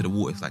he got into the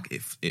water, it's like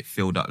it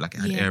filled up, like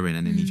it had air in,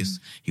 and then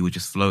he was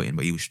just floating,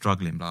 but he was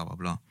struggling, blah blah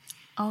blah.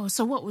 Oh,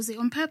 so what was it,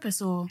 on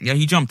purpose or? Yeah,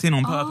 he jumped in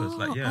on purpose,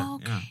 yeah,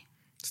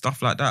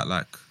 stuff like that.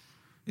 Like,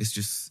 it's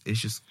just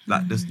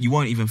like this. You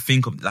won't even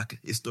think of, like,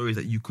 it's stories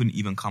that you couldn't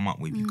even come up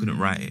with. You couldn't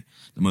write it.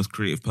 The most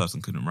creative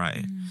person couldn't write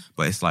it,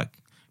 but it's like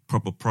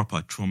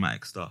proper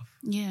traumatic stuff.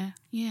 Yeah.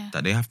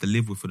 That they have to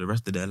live with for the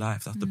rest of their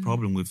life. That's the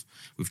problem with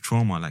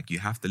trauma. Like, you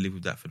have to live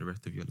with that for the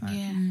rest of your life.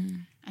 Yeah.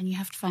 And you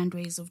have to find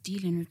ways of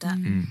dealing with that.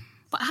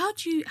 But how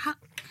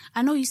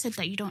I know you said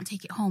that you don't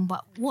take it home,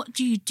 but what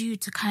do you do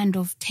to kind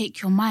of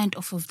take your mind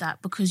off of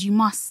that? Because you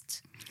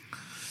must,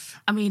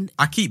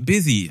 I keep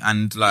busy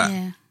and,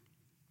 like,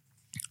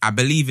 I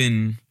believe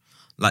in,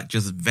 like,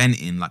 just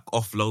venting, like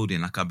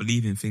offloading. Like, I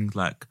believe in things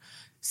like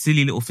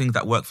silly little things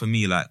that work for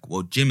me. Like,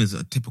 well, gym is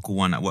a typical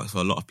one that works for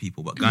a lot of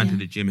people, but going to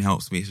the gym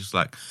helps me. It's just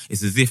like,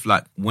 it's as if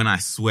like when I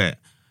sweat,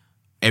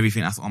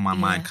 everything that's on my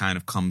mind kind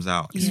of comes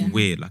out. It's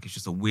weird. Like, it's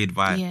just a weird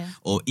vibe. Yeah.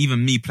 Or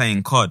even me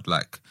playing COD,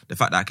 like the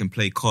fact that I can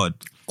play COD.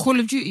 Call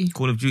of Duty,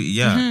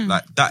 yeah.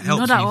 Like, that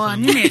helps that me.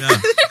 One, so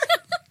much.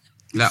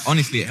 Like,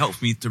 honestly, it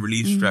helps me to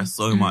relieve stress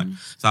so much.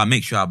 So I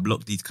make sure I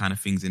block these kind of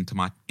things into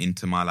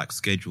my like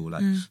schedule,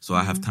 like so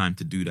I have time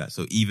to do that.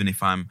 So even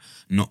if I'm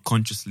not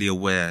consciously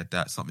aware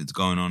that something's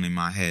going on in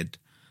my head,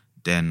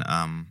 then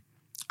I'm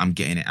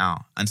getting it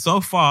out. And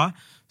so far,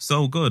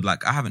 so good.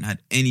 Like, I haven't had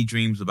any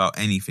dreams about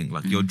anything.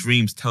 Like, your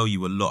dreams tell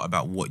you a lot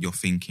about what you're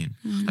thinking.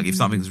 Like, if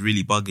something's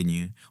really bugging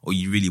you or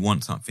you really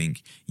want something,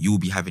 you'll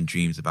be having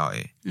dreams about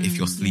it. If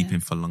you're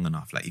sleeping for long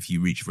enough, like if you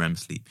reach REM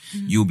sleep,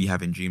 you'll be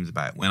having dreams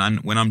about it. When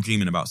I'm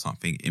dreaming about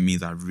something, it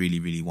means I really,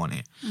 really want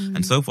it.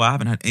 And so far, I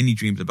haven't had any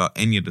dreams about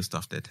any of the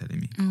stuff they're telling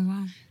me. Oh,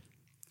 wow.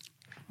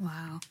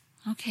 Wow.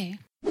 Okay.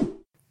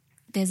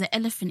 There's an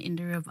elephant in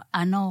the room.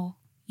 I know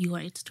you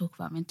wanted to talk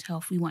about mental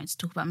health. We wanted to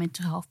talk about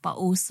mental health, but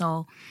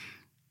also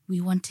we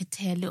wanted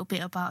to hear a little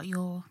bit about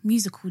your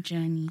musical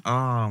journey.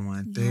 Oh,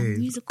 my days.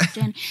 Musical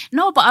journey.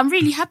 No, but I'm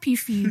really happy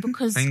for you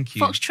because Thank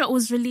you. Foxtrot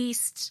was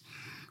released,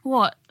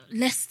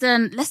 less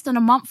than a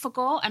month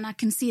ago, and I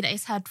can see that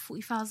it's had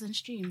 40,000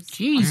 streams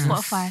on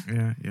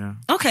Spotify. Yeah.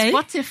 Okay.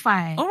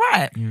 Spotify. All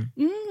right.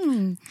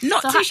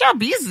 Not too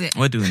shabby, is it?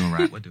 We're doing all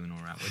right.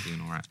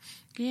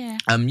 Yeah.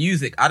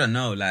 Music, I don't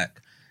know,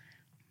 like,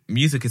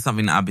 music is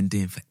something that I've been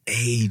doing for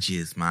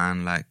ages,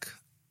 man. Like,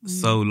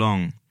 so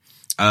long.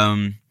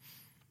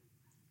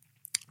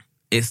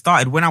 It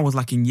started when I was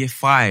like in year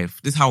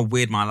 5. This is how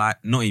weird my life,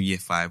 not in year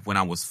 5, when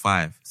I was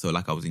 5. So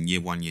like I was in year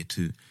 1, year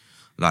 2.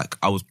 Like,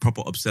 I was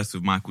proper obsessed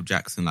with Michael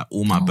Jackson. Like,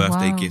 all my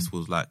birthday gifts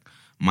was like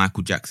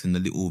Michael Jackson, the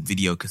little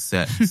video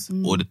cassettes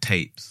or the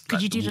tapes. Could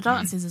like, you do the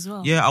dances as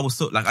well? Yeah, I was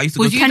so, like, I used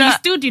to Can you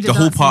still do the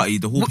whole dances? party.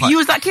 You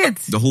was that kid?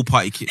 The whole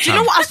party kid. Do you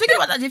know what? I was thinking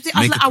about that. I was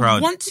Make like, a crowd.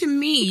 I want to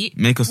meet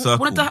Make a circle.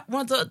 one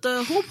of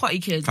the whole party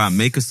kids. Fam,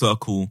 make a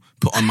circle,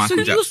 put on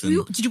Michael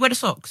Jackson. Did you wear the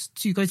socks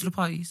to go to the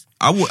parties?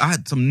 I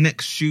had some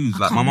neck shoes.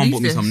 Like, my mum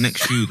bought me some neck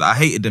shoes. I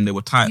hated them. They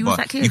were tight,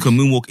 but you can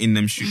moonwalk in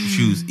them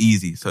shoes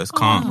easy, so it's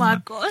calm. Oh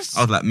my gosh.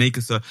 I was like, make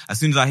a circle. As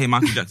soon as I hear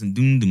Michael Jackson,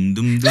 doom, doom,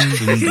 doom, doom,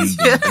 doom, doom,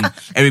 doom,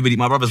 everybody,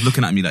 my brother's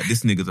looking at me like,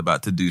 this nigga's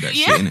about to do that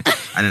shit,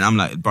 innit? And then I'm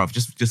like, bruv,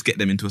 just get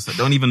them into a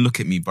circle. Don't even look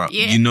at me, bruv.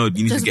 Yeah. You know,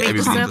 you need Just to get make a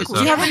everything into a circle. circle.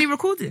 Do you have any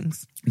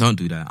recordings? Don't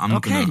do that. I'm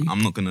not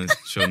gonna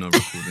show no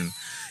recordings.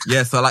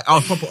 Yeah, so like, I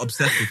was proper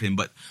obsessed with him,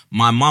 but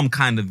my mum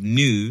kind of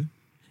knew,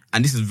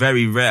 and this is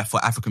very rare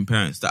for African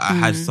parents, that I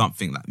had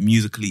something like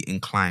musically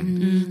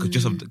inclined because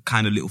just of the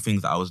kind of little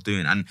things that I was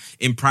doing. And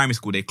in primary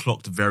school, they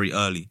clocked very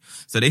early.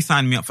 So they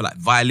signed me up for like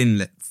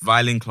violin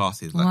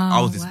classes. Like, I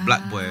was this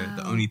black boy,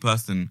 the only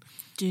person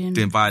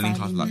doing violin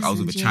classes. Like, I was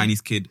with a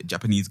Chinese kid, a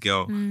Japanese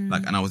girl,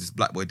 like, and I was this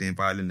black boy doing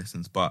violin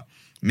lessons. But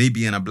me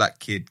being a black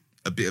kid,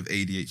 a bit of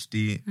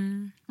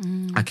ADHD,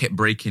 I kept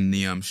breaking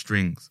the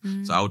strings.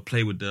 So I would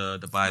play with the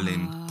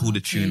violin, pull the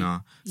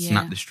tuner,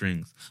 snap the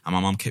strings. And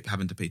my mum kept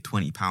having to pay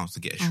 £20 to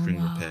get a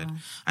string repaired.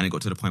 And it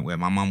got to the point where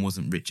my mum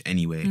wasn't rich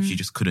anyway. She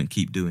just couldn't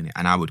keep doing it.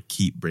 And I would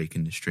keep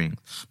breaking the strings.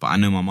 But I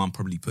know my mum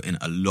probably put in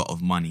a lot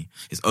of money.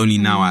 It's only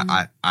now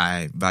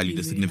I value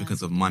the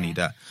significance of money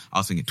that I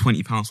was thinking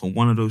 £20 for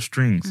one of those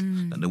strings.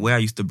 Like, the way I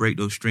used to break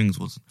those strings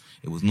was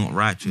not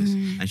righteous.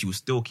 And she would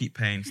still keep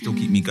paying, still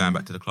keep me going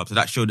back to the club. So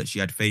that showed that she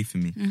had faith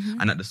in me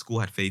and that the school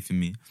had faith in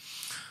me.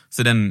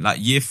 So then, like,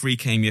 year 3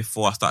 came, year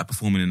 4, I started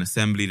performing in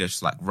assembly. They're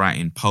just like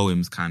writing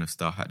poems kind of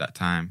stuff at that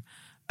time.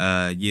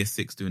 Year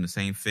 6 doing the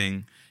same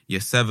thing. Year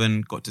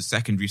 7 got to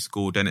secondary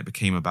school. Then it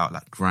became about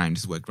like grime.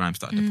 This is where grime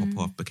started to pop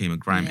off. Became a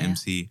grime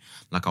MC.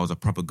 Like, I was a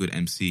proper good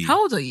MC.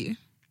 How old are you?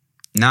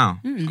 Now,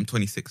 I'm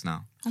 26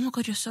 now. Oh my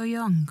God, you're so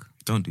young.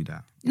 Don't do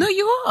that. No,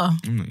 you are.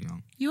 I'm not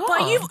young. You are.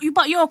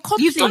 But you're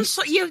accomplished.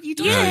 You've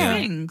done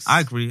things. I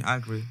agree.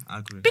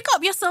 Pick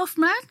up yourself,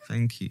 man.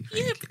 Thank you.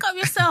 Pick up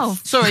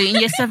yourself. Sorry, in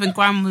year 7,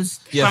 grime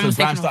was grime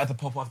started to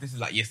pop off. This is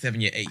like year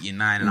 7, year 8, year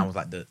 9, and I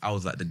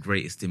was like the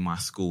greatest in my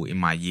school in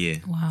my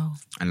year. Wow.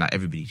 And like,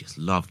 everybody just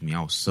loved me.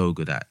 I was so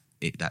good at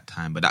it that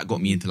time. But that got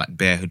me into like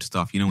barehood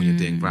stuff. You know, when you're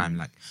doing grime,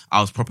 like,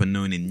 I was proper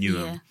known in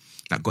Newham. Yeah.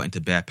 Like, got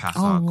into Bear Pass.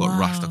 Got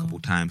rushed a couple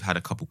times. Had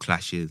a couple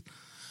clashes.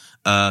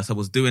 So I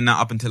was doing that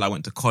up until I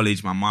went to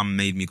college. My mum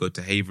made me go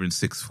to Havering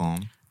 6th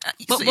form.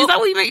 But is that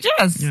what you make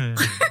jazz? Yeah.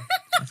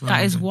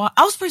 That is what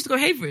I was supposed to go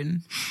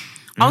Havering.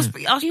 I was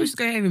supposed to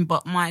go Havering,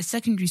 but my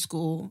secondary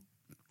school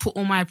put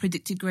all my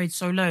predicted grades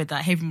so low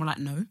that Havering were like,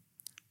 no.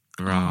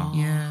 Right.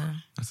 Yeah.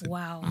 That's a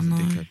Wow.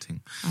 dickhead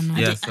thing. I know. I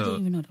didn't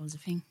even know that was a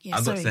thing. Yeah,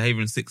 I got to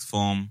Havering 6th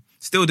form.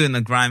 Still doing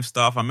the grime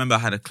stuff. I remember I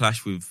had a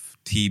clash with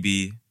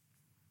TB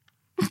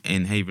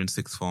in Havering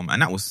 6th form,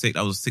 and that was sick.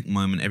 That was a sick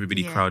moment.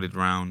 Everybody crowded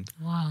round.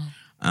 Wow.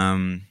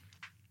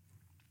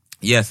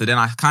 So then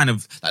I kind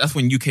of, like, that's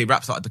when UK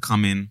rap started to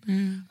come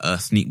in.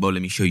 Sneak Bowl,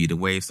 Let Me Show You the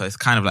Wave. So it's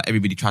kind of like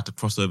everybody tried to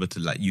cross over to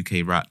like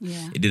UK rap.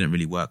 Yeah. It didn't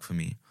really work for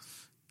me.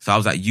 So I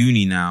was at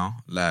uni now,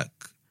 like,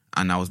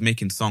 and I was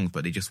making songs,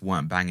 but they just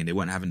weren't banging. They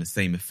weren't having the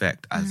same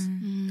effect as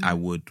I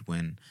would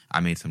when I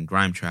made some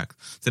grime tracks.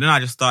 So then I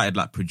just started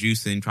like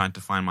producing, trying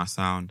to find my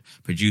sound,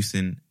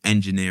 producing,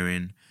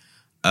 engineering.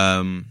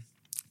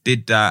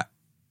 Did that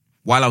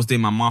while I was doing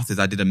my masters.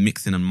 I did a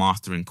mixing and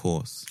mastering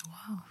course.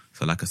 Wow.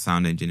 So like a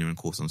sound engineering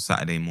course on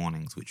Saturday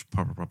mornings, which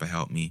proper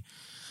helped me.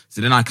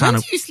 So then I kind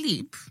of... When do you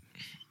sleep?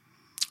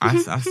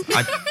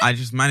 I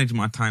just manage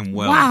my time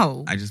well.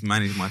 Wow. I just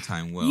manage my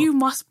time well. You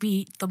must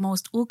be the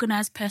most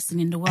organized person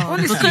in the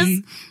world.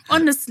 Because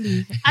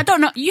honestly, I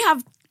don't know.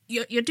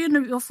 You're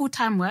doing your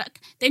full-time work,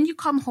 then you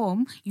come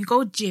home, you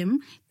go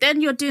gym, then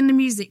you're doing the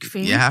music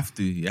thing. You have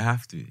to.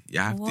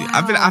 Wow.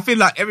 I feel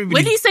like everybody...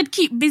 When he said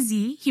keep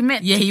busy, he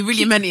meant... Yeah, he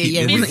really meant it.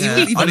 Yeah,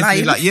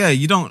 honestly, like, yeah,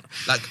 you don't...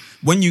 Like,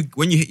 when you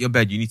hit your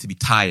bed, you need to be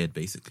tired,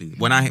 basically.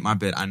 When I hit my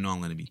bed, I know I'm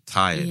going to be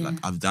tired. Yeah. Like,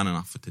 I've done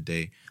enough for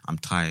today. I'm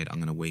tired. I'm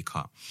going to wake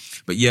up.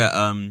 But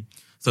yeah,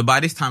 so by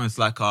this time, it's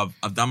like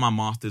I've done my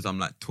masters. I'm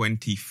like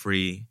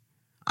 23.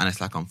 And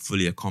it's like I'm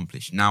fully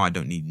accomplished. Now I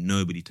don't need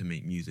nobody to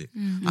make music.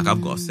 Like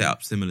I've got a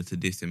setup similar to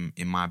this in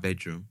my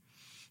bedroom.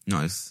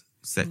 Not as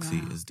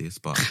sexy as this,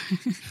 but...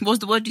 What was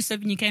the word you said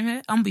when you came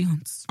here?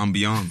 Ambiance.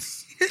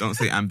 Ambiance. Don't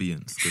say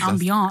ambience.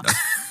 Ambiance.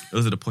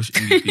 Those are the posh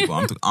English people.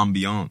 I'm talking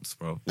ambiance,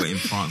 bro. We're in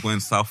France. We're in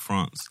South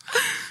France.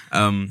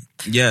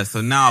 Yeah,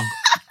 so now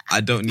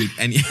I don't need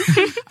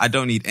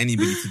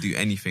anybody to do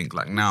anything.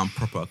 Like now I'm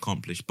proper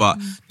accomplished. But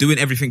doing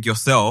everything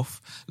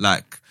yourself,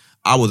 like...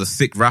 I was a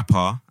sick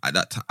rapper at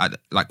that time.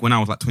 Like when I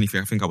was like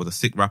 23, I think I was a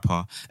sick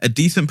rapper, a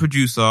decent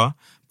producer,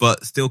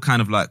 but still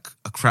kind of like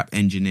a crap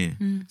engineer.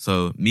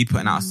 So me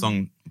putting out a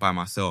song by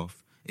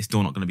myself, it's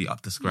still not going to be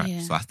up to scratch.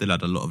 Yeah. So I still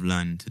had a lot of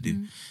learning to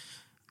do.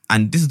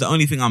 And this is the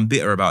only thing I'm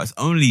bitter about. It's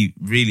only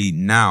really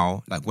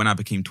now, like when I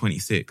became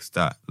 26,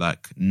 that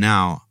like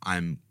now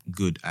I'm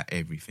good at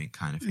everything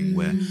kind of thing,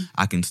 where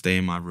I can stay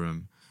in my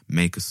room,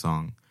 make a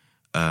song,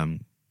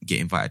 get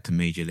invited to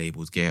major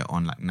labels, get it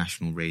on like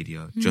national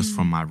radio, just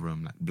from my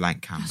room, like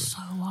blank canvas. So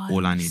wild.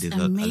 All I need is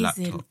a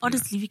laptop.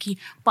 Honestly, Vicky.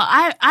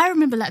 But I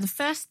remember like the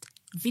first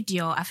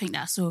video I think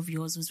that I saw of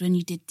yours was when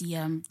you did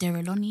the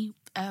Dereloni.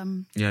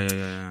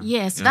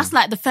 Yeah. So that's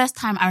like the first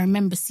time I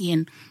remember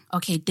seeing,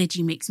 okay,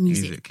 Deji makes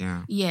music.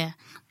 Yeah.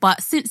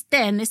 But since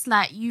then, it's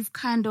like you've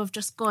kind of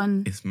just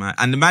gone... It's mad.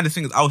 And the maddest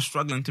thing is I was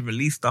struggling to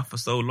release stuff for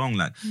so long.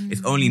 Like,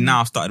 it's only now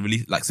I've started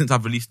release. Like, since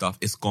I've released stuff,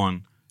 it's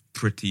gone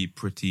pretty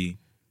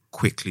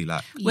quickly.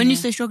 Like, when you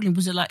say struggling,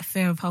 was it like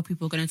fear of how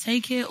people are going to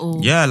take it,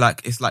 or yeah,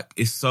 like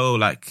it's so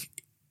like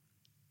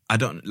I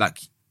don't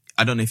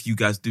know if you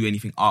guys do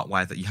anything art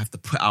wise that you have to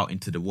put out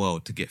into the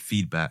world to get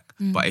feedback,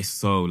 but it's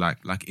so like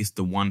it's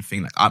the one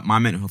thing, like my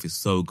mental health is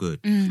so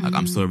good, like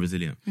I'm so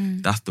resilient.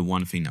 That's the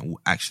one thing that will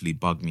actually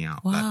bug me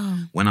out. Wow.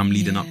 Like when I'm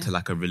leading up to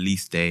like a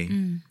release day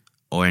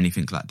or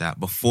anything like that,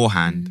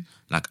 beforehand,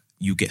 like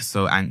you get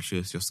so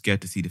anxious, you're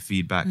scared to see the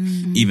feedback.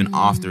 Even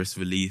after it's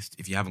released,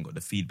 if you haven't got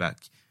the feedback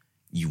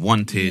you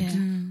wanted,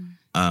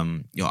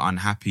 you're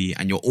unhappy,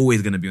 and you're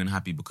always going to be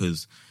unhappy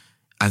because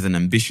as an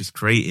ambitious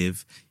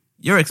creative,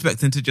 you're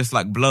expecting to just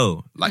like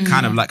blow, like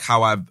kind of like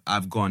how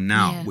I've gone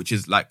now, which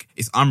is like,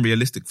 it's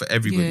unrealistic for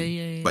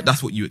everybody, but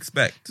that's what you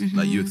expect.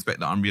 Like you expect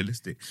the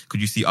unrealistic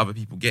because you see other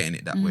people getting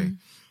it that way.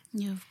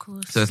 Yeah, of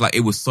course. So it's like,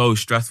 it was so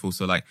stressful.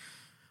 So like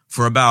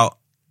for about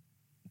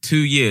 2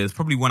 years,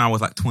 probably when I was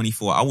like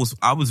 24,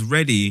 I was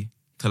ready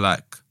to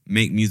like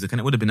make music, and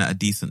it would have been at a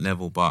decent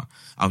level, but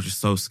I was just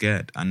so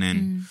scared. And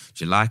then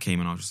July came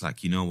and I was just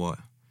like, you know what?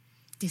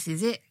 This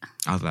is it.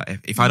 I was like,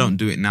 if I don't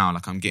do it now,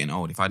 like I'm getting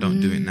old. If I don't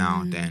do it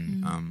now,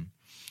 then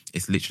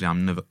it's literally,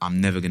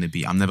 I'm never going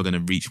to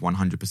reach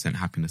 100%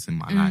 happiness in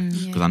my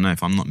life. Because I know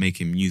if I'm not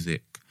making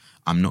music,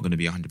 I'm not going to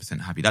be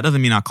 100% happy. That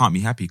doesn't mean I can't be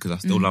happy because I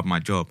still love my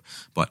job.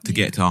 But to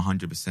get to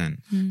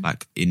 100%,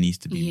 like it needs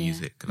to be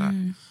music. Like,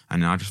 and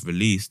then I just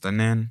released, and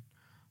then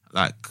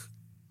like,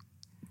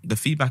 the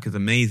feedback is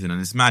amazing,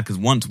 and it's mad because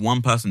once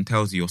one person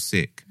tells you you're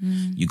sick,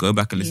 you go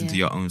back and listen to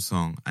your own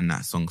song, and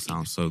that song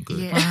sounds so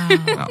good.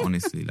 Like,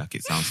 honestly, like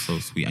it sounds so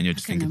sweet, and you're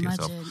just thinking to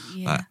yourself,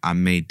 like, I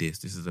made this.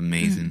 This is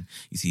amazing.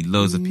 You see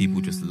loads of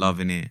people just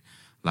loving it,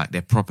 like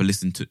they're proper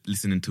listening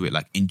to it,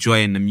 like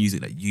enjoying the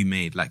music that you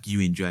made, like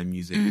you enjoy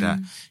music that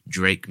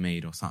Drake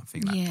made or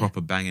something, like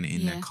proper banging it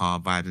in their car,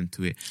 vibing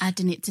to it,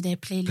 adding it to their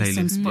playlist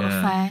on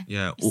Spotify.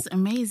 Yeah, it's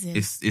amazing.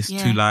 It's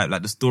too live.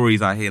 Like the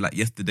stories I hear, like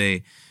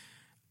yesterday.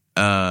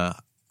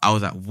 I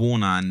was at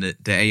Warner, and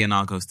the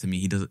A&R goes to me.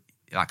 He does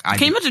like I.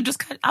 Can you imagine?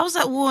 I was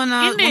at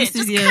Warner. In there,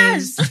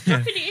 just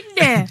dropping it in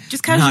there,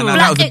 just casual. No,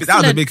 that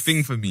was a big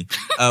thing for me.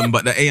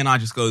 But the A&R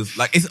just goes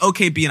like, it's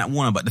okay being at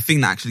Warner, but the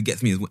thing that actually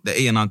gets me is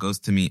the A&R goes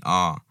to me.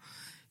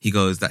 He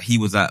goes that he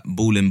was at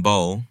Ball and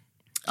Bowl.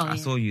 I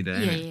saw you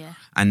there. Yeah.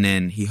 And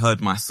then he heard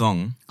my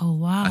song. Oh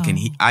wow! Like, and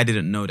I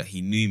didn't know that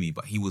he knew me,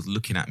 but he was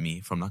looking at me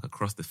from like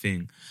across the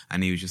thing,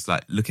 and he was just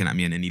like looking at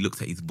me, and then he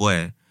looked at his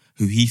boy,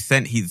 who he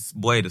sent his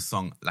boy the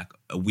song like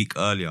a week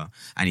earlier,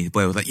 and his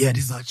boy was like, "Yeah,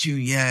 this is our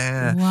tune,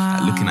 yeah." Wow,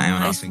 like, looking at him,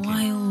 and I was thinking,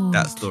 wild.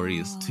 that story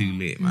is too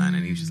lit, man.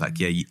 And he was just like,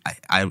 "Yeah,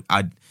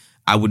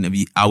 I would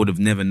have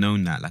never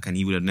known that. Like, and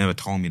he would have never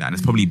told me that. And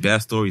there's probably bare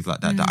stories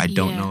like that that I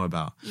don't know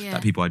about. Yeah.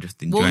 That people are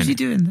just enjoying. What was you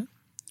doing there?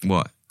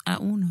 What?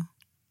 At Una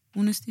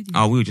Studio.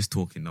 Oh, we were just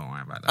talking. Don't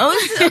worry about that.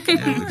 Oh, okay.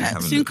 Yeah,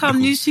 soon come.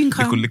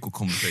 Little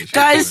conversation.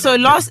 Guys, so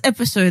last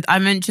episode I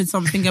mentioned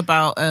something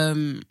about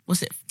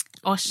what's it?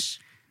 Osh.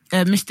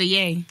 Mr.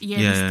 Ye.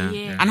 Mr.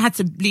 Ye. And I had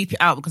to bleep it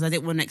out because I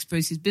didn't want to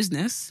expose his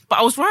business. But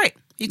I was right.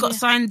 He got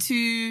signed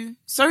to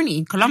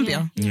Sony,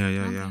 Columbia.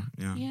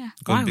 Yeah.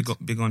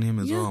 Big on him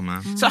as well,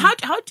 man. So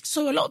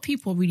so a lot of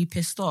people are really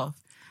pissed off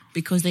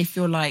because they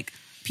feel like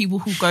people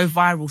who go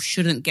viral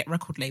shouldn't get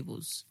record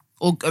labels.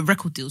 Or a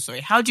record deal, sorry.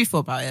 How do you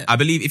feel about it? I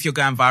believe if you're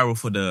going viral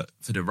for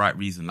the right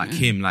reason, like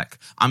him, like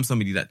I'm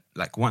somebody that,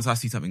 like, once I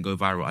see something go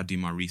viral, I do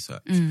my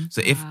research.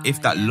 So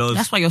if that Lowe's,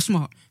 that's why you're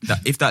smart.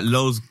 If that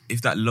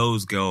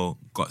Lowe's girl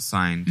got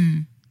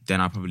signed,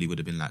 then I probably would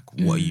have been like,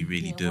 what are you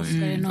really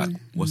doing?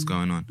 What's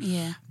going on?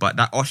 Yeah. But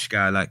that Osh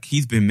guy, like,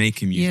 he's been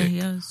making music. Yeah, he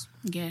has.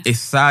 Yeah. It's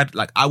sad.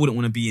 Like, I wouldn't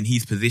want to be in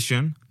his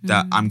position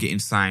that I'm getting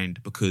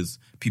signed because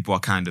people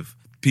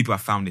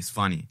have found this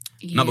funny.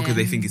 Not because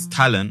they think it's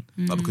talent,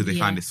 but because they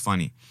find this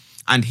funny.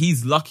 And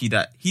he's lucky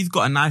that he's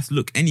got a nice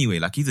look anyway.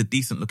 Like, he's a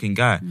decent looking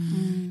guy.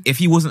 If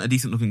he wasn't a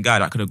decent looking guy,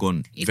 that could have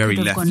gone very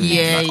left.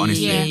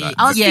 Honestly. Like,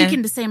 I was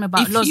thinking the same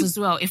about Loz as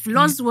well. If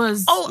Loz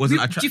was...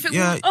 wasn't do you think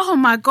oh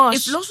my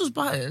gosh. If Loz was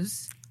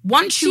Butters,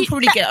 she would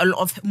probably get a lot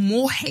of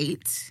more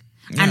hate.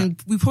 Yeah.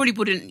 And we probably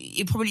wouldn't...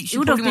 It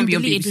would have been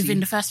deleted within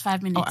the first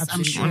 5 minutes,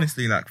 I'm sure.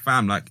 Honestly, like,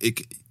 fam, like,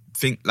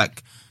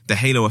 the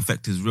halo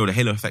effect is real. The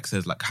halo effect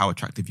says, like, how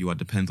attractive you are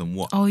depends on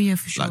what. Oh yeah,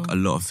 for sure. Like, a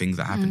lot of things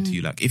that happen to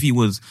you. Like, if he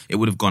was, it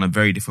would have gone a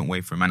very different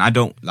way for him. And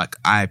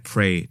I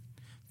pray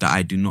that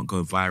I do not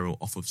go viral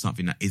off of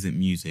something that isn't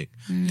music.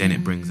 Then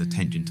it brings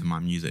attention to my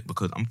music,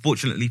 because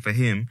unfortunately for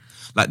him,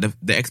 like,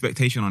 the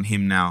expectation on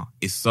him now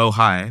is so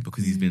high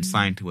because he's been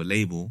signed to a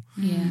label.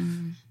 Yeah.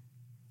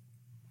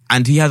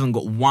 And he hasn't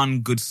got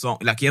one good song.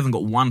 Like, he hasn't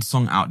got one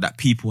song out that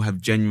people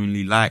have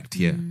genuinely liked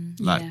yet.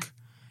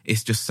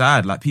 It's just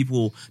sad. Like,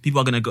 people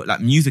are gonna go.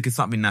 Like, music is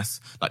something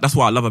that's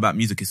what I love about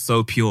music. It's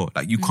so pure.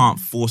 Like, you can't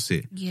force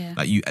it. Yeah.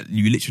 Like, you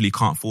literally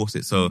can't force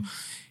it. So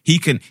he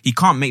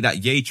can't make that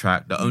Ye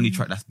track the only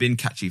track that's been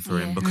catchy for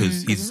him,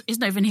 because it's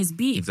not even his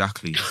beat.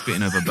 Exactly,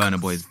 spitting over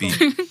Burna Boy's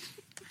beat.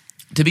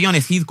 To be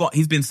honest, he's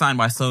been signed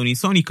by Sony.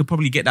 Sony could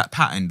probably get that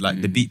patterned, like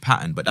the beat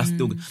pattern, but that's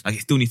still, like, it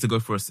still needs to go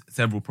through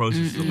several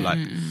processes. Like,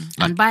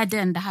 and by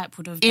then the hype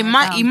would have. It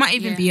might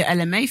even be an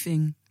LMA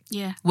thing.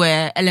 Yeah.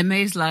 Where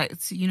LMA's like,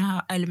 you know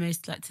how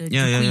LMA's like to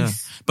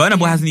Burna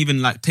Boy hasn't even,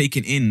 like,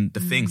 taken in the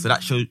thing, so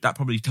that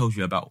probably tells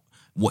you about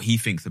what he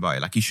thinks about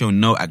it. Like, he's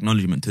shown no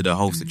acknowledgement to the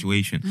whole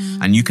situation,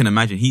 and you can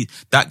imagine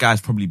that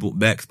guy's probably brought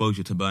bare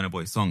exposure to Burna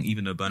Boy's song,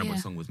 even though Burna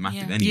Boy's song was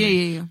massive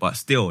anyway. But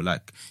still,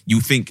 like,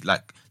 you think,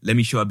 like, let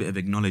me show a bit of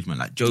acknowledgement.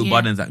 Like, Joe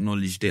Budden's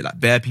acknowledged it.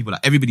 Like, bare people,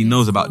 like, everybody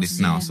knows about this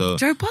now. So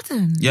Joe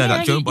Budden,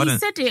 like Joe Budden, he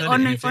said it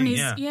on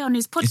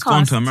his podcast. It's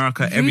gone to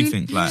America.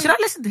 Everything. Like, should I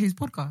listen to his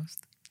podcast?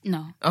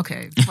 No.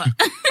 Okay.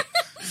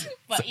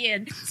 But yeah.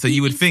 So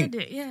you would think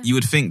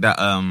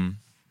that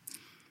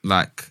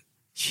like,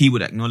 he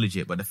would acknowledge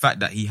it, but the fact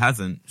that he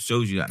hasn't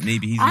shows you that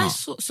maybe he's not.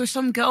 So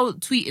some girl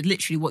tweeted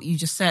literally what you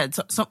just said.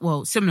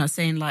 Similar,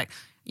 saying, like,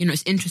 you know,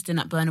 it's interesting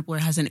that Burna Boy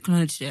hasn't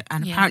acknowledged it,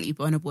 and apparently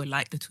Burna Boy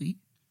liked the tweet.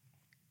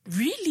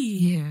 Really?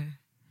 Yeah.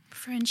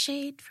 Friend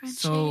shade.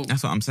 So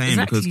that's what I'm saying,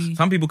 because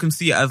some people can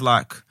see it as,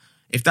 like,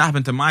 if that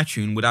happened to my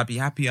tune, would I be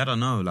happy? I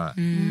don't know. Like,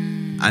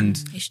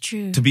 and it's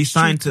true. To be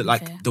signed to,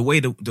 like, the way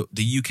the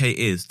UK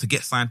is, to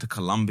get signed to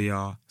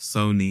Columbia,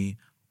 Sony,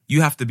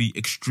 you have to be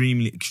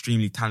extremely,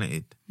 extremely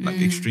talented. Like,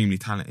 extremely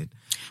talented.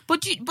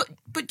 But do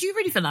you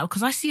really feel that?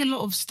 Because I see a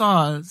lot of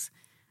stars,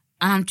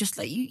 and I'm just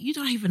like, you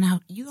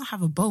don't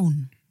have a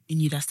bone in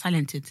you that's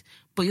talented,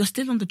 but you're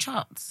still on the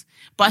charts.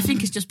 But I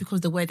think it's just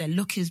because the way their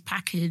look is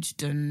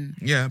packaged and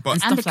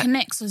the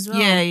connects as well.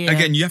 Yeah.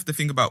 Again, you have to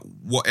think about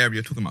what area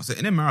you're talking about. So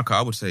in America,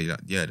 I would say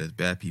that there's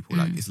bare people.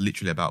 Like, it's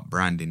literally about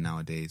branding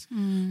nowadays.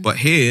 But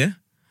here,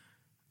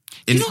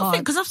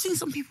 because I've seen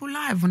some people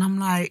live and I'm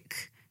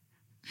like,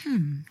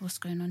 what's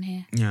going on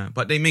here? Yeah,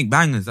 but they make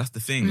bangers. That's the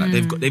thing. Like,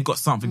 they've got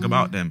something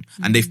about them,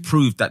 and they've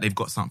proved that they've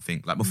got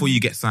something. Like, before you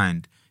get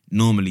signed,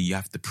 normally you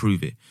have to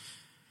prove it.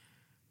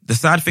 The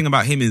sad thing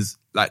about him is,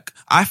 like,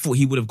 I thought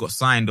he would have got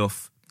signed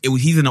off.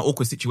 He's in an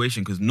awkward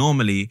situation, because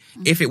normally,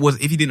 if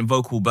he didn't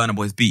vocal Burna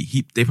Boy's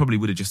beat, they probably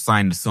would have just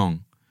signed the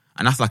song,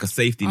 and that's like a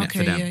safety net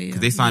for them,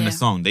 because they signed the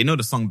song. They know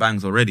the song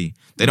bangs already.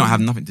 They don't have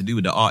nothing to do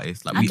with the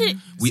artist. Like,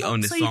 we own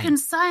this song. So you can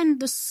sign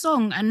the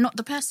song and not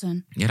the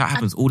person. Yeah, that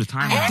happens all the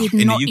time. I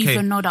did not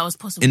even know that was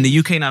possible. In the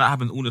UK now, that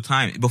happens all the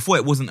time. Before,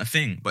 it wasn't a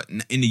thing, but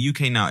in the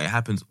UK now, it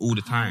happens all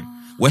the time.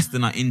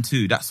 Western are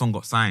Into, that song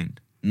got signed,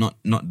 not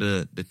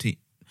the team.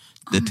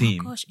 The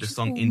team, gosh, the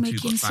song Into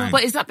got signed.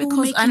 But is that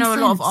because I know a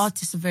lot of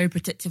artists are very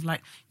protective,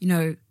 like, you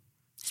know,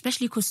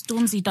 especially because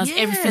Stormzy does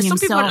everything some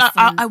himself. People are like,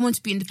 I want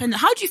to be independent.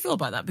 How do you feel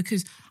about that?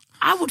 Because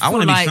I want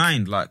to be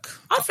signed. Like,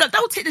 I feel like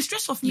that would take the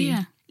stress off me.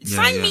 Yeah.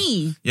 Sign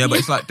me. Yeah, but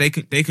it's like they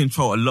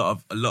control a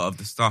lot of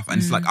the stuff,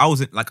 and it's like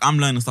I'm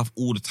learning stuff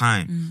all the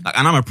time. Like,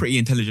 and I'm a pretty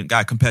intelligent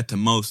guy compared to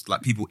most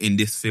like people in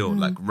this field,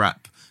 like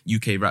rap,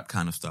 UK rap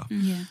kind of stuff.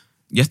 Yeah.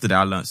 Yesterday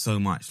I learned so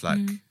much. Like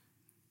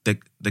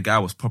the guy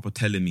was proper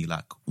telling me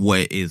like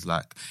what it is.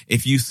 Like,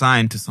 if you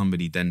sign to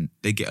somebody, then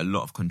they get a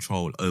lot of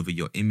control over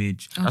your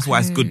image. That's why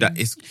it's good that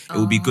it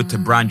will be good to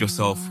brand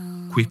yourself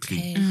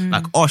quickly.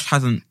 Like Osh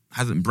hasn't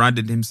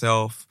branded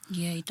himself.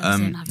 Yeah, he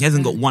doesn't. He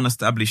hasn't got one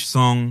established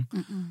song.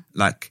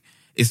 Like,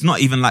 it's not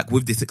even like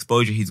with this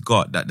exposure he's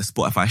got that the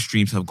Spotify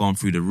streams have gone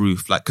through the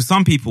roof. Like, because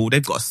some people,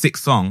 they've got a sick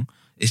song.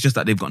 It's just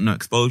that they've got no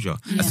exposure.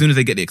 As soon as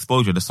they get the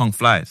exposure, the song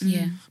flies.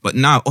 Yeah. But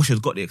now Usher's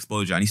got the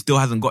exposure and he still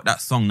hasn't got that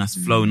song that's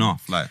flown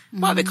off. Like,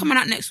 might be coming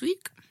out next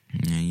week.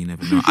 Yeah, you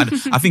never know.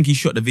 I think he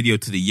shot the video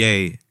to the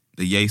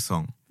Ye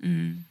song,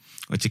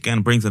 which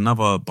again brings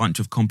another bunch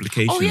of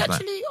complications. Oh, he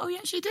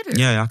actually did it.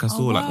 Yeah, like I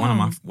saw, like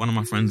one of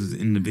my friends is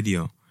in the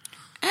video.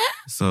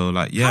 So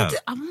like, yeah,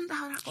 I wonder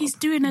how that He's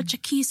doing a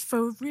Jaquise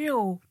for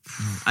real.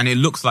 And it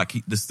looks like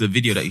the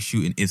video that he's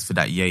shooting is for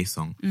that Ye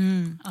song.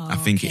 I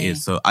think it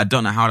is. So I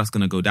don't know how that's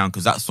going to go down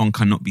because that song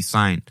cannot be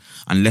signed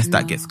unless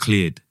that gets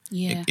cleared.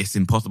 Yeah. It's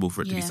impossible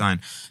for it to be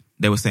signed.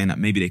 They were saying that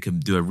maybe they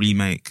could do a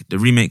remake. The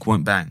remake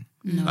won't bang.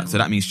 No. Like, so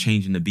that means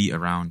changing the beat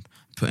around,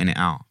 putting it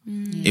out.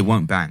 It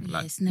won't bang.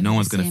 Like, no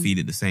one's going to feel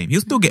it the same.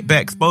 He'll still get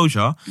bare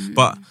exposure,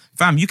 but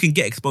fam, you can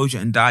get exposure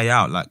and die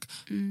out. Like,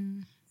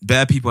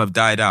 bare people have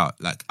died out.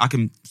 Like, I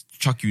can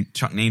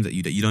chuck names at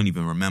you that you don't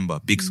even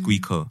remember. Big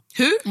Squeako.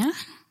 Who? Yeah.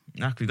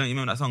 Actually, don't you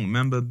remember that song?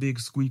 Remember Big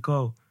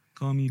Squeako?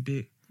 Call me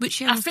Big.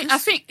 Which I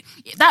think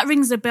that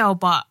rings a bell,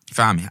 but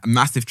fam, a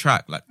massive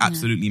track, like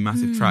absolutely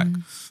massive track.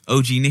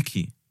 OG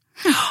Nikki.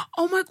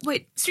 Oh my,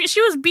 wait.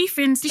 she was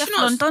beefing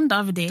Stefflon Don the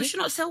other day. Does she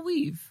not sell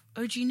weave?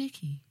 OG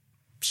Nikki.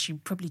 She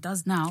probably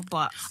does now,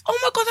 but oh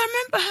my god,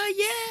 I remember her.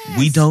 Yes.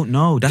 We don't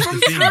know. That's the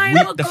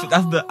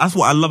thing. That's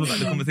what I love about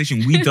the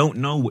conversation. We don't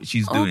know what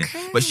she's doing,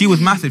 but she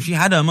was massive. She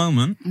had her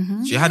moment.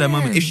 She had her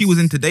moment. If she was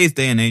in today's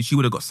day and age, she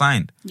would have got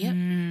signed. Yeah.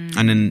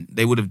 And then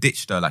they would have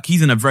ditched her. Like, he's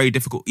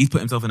put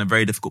himself in a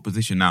very difficult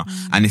position now,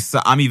 and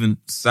I'm even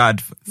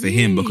sad for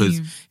him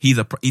because he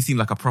seemed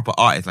like a proper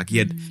artist. Like, he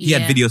had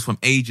videos from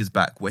ages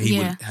back where he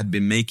had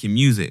been making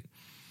music.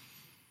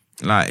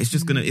 Like,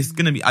 it's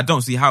gonna be, I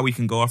don't see how we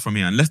can go off from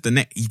here unless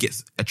he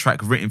gets a track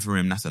written for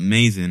him that's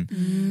amazing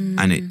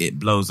and it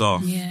blows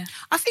off. Yeah.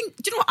 I think,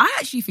 do you know what? I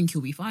actually think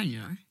he'll be fine, you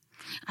know?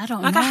 I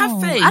don't know. I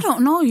have faith. I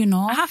don't know, you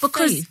know. I have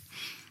because faith.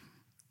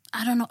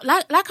 I don't know.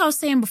 Like I was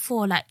saying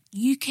before, like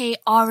UK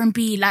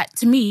R&B, like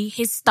to me,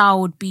 his style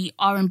would be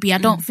R&B. I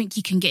don't think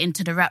he can get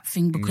into the rap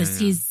thing because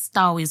his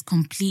style is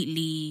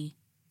completely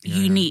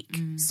unique.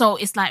 So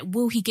it's like,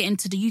 will he get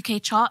into the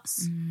UK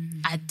charts?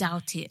 I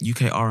doubt it.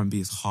 UK R&B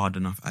is hard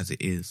enough as it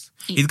is.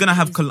 He's gonna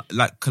have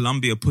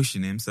Colombia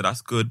pushing him, so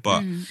that's good.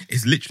 But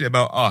it's literally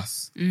about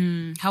us.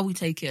 How we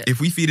take it.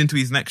 If we feed into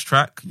his next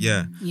track,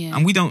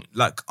 and we don't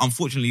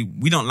unfortunately,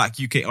 we don't like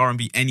UK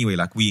R&B anyway.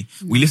 Like, we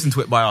listen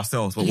to it by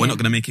ourselves, but we're not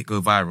gonna make it go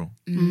viral.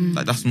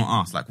 Like, that's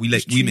not us. Like, we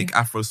make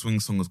Afro swing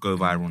songs go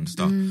viral and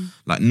stuff.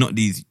 Like, not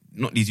these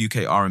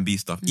UK R&B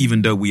stuff,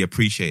 even though we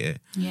appreciate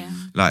it. Yeah.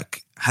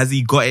 Like, has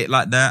he got it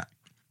like that?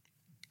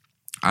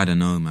 I don't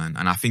know, man.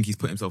 And I think he's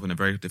put himself in a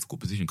very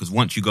difficult position because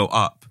once you go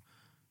up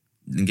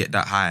and get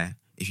that high,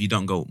 if you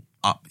don't go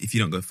up, if you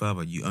don't go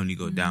further, you only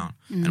go down.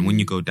 And when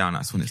you go down,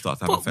 that's when it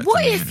starts to have effects.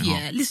 What if,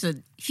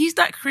 listen, he's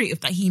that creative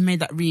that he made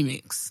that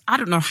remix. I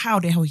don't know how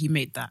the hell he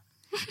made that.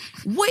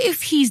 What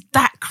if he's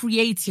that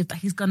creative that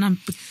he's gonna...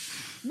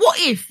 What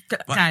if,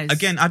 guys?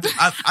 Again, and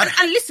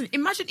listen,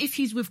 imagine if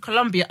he's with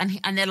Colombia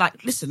and they're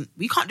like, listen,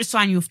 we can't just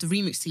sign you off the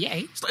remix to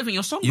Ye. It's not even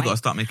your song, You got to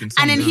start making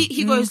songs. And then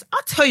he goes,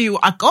 I'll tell you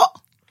what I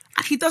got.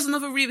 And he does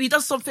another remix, he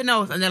does something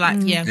else. And they're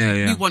like,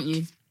 we want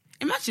you.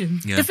 Imagine.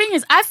 Yeah. The thing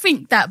is, I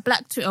think that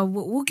Black Twitter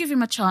will give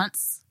him a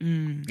chance.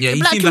 Yeah, the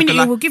Black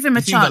community will give him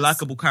a chance. He seems a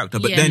likable character,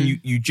 but then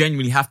you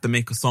genuinely have to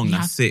make a song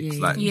that's sick.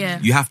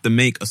 You have to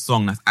make a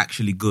song that's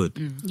actually good.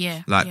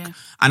 And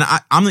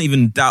I'm not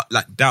even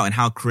doubting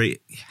how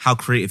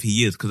creative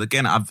he is, because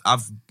again,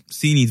 I've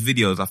seen his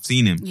videos, I've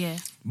seen him. Yeah,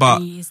 but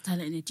he is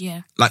talented.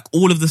 Yeah, like,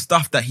 all of the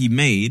stuff that he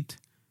made,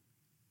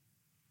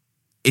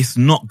 it's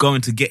not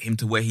going to get him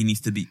to where he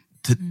needs to be.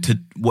 To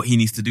what he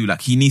needs to do.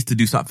 Like, he needs to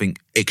do something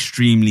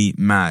extremely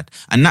mad.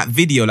 And that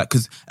video, like,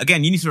 because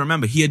again, you need to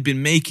remember, he had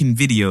been making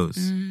videos.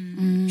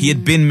 He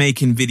had been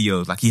making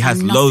videos. Like, he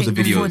has loads of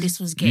videos. This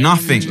was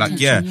nothing.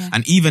 Like,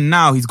 and even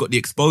now he's got the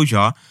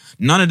exposure.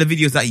 None of the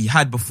videos that he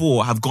had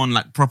before have gone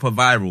like proper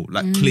viral,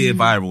 like clear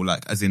viral,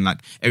 like, as in,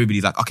 like,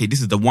 everybody's like, okay,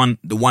 this is the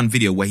one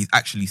video where he's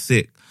actually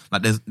sick.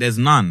 Like, there's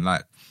none.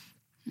 Like,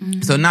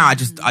 so now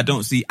I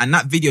don't see, and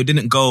that video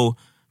didn't go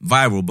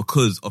viral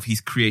because of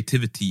his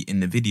creativity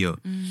in the video.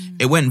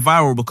 It went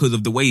viral because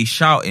of the way he's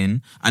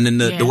shouting, and then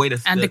the way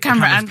the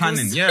camera's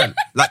panning. Yeah,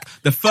 like,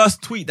 the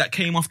first tweet that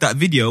came off that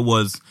video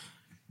was,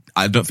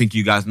 I don't think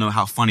you guys know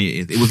how funny it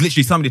is. It was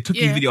literally somebody took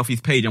his video off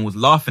his page and was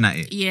laughing at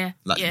it. Yeah,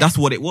 like that's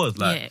what it was.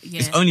 Like,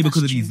 it's only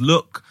because of his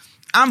look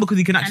And because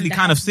he can actually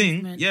kind of sing.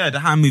 Movement. Yeah, the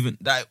hand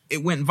movement. That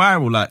it went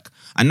viral, like,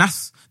 and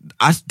that's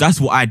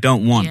what I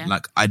don't want. Yeah.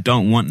 Like, I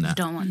don't want that.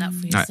 You don't want that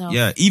for yourself. Like,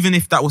 yeah, even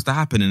if that was to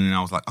happen and then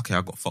I was like, okay,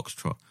 I got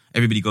Foxtrot.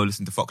 Everybody go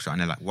listen to Foxtrot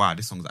and they're like, wow,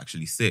 this song's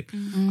actually sick.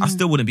 I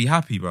still wouldn't be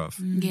happy, bruv.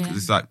 Because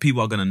it's like,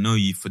 people are going to know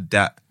you for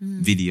that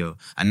video.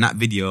 And that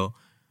video,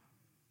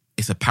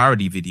 it's a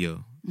parody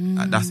video.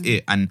 That's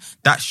it. And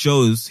that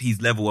shows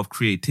his level of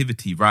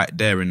creativity right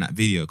there in that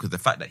video. Because the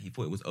fact that he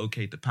thought it was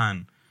okay to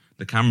pan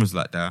the cameras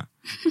like that.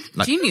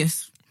 Like,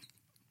 genius.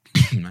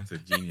 I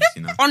said genius,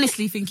 you know.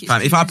 Honestly think it's Fam,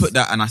 genius. if I put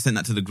that and I send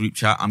that to the group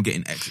chat, I'm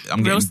getting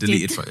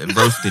deleted.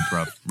 Roasted,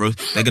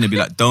 bruv. They're going to be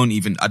like,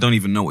 I don't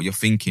even know what you're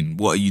thinking.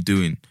 What are you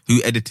doing?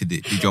 Who edited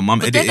it? Did your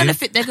mum edit it?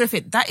 They're going to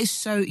fit. That is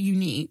so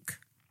unique.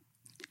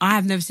 I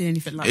have never seen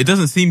anything like that. It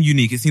doesn't seem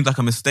unique. It seems like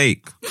a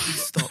mistake.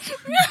 Stop.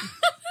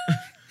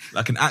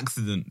 Like an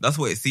accident. That's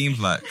what it seems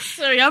like.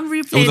 Sorry, I'm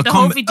replaying the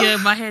whole video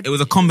in my head. It was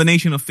a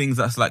combination of things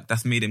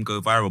that's made him go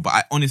viral. But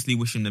I honestly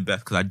wish him the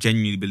best because I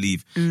genuinely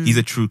believe he's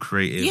a true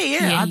creative.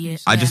 Yeah.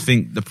 I just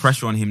think the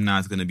pressure on him now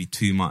is going to be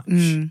too much.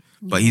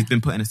 But he's been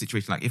put in a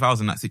situation like, if I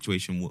was in that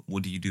situation,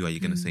 what do you do? Are you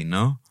going to say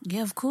no?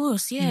 Yeah, of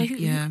course.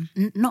 Yeah.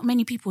 Not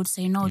many people would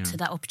say no to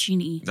that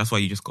opportunity. That's why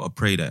you just got to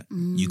pray that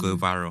you go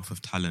viral off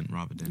of talent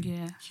rather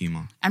than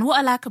humour. And what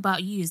I like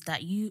about you is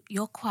that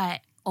you're quite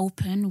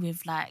open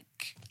with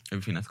like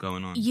everything that's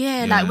going on.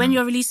 Yeah, like when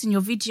you're releasing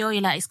your video,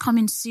 you're like, it's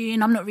coming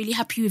soon. I'm not really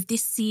happy with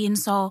this scene.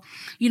 So,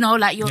 you know,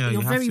 like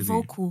you're very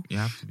vocal. You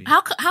have to be.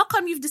 How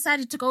come you've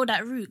decided to go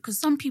that route? Because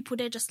some people,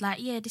 they're just like,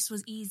 yeah, this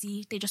was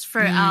easy. They just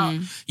throw it out.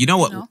 You know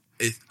what?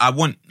 I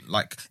want,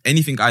 like,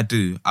 anything I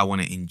do, I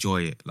want to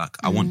enjoy it. Like,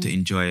 I want to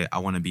enjoy it. I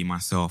want to be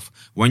myself.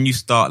 When you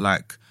start,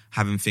 like,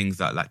 having things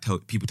that, like,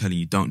 people telling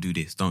you, don't do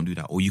this, don't do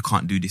that, or you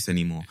can't do this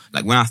anymore.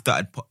 Like, when I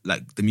started,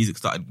 like, the music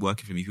started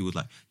working for me, people were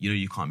like, you know,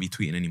 you can't be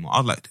tweeting anymore. I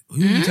was like,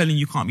 who are you telling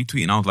you can't be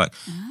tweeting? I was like,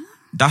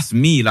 that's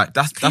me. Like,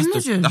 that's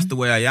the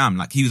way I am.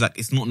 Like, he was like,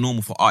 it's not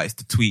normal for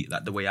artists to tweet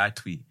like the way I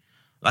tweet.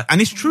 Like,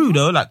 and it's true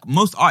though. Like,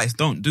 most artists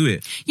don't do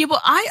it. Yeah,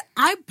 but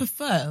I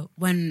prefer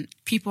when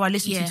people I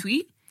listen to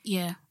tweet.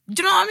 Yeah.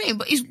 Do you know what I mean?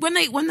 But it's when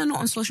they're not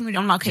on social media,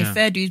 I'm like, okay,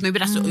 fair dues, maybe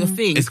that's not your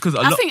thing. It's because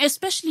I think,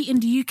 especially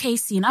in the UK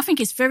scene, I think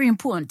it's very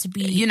important to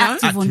be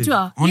active on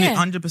Twitter.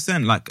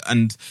 100%. Like,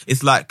 and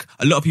it's like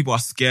a lot of people are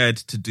scared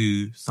to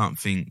do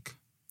something.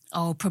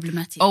 Oh,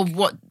 problematic. Oh,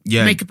 what?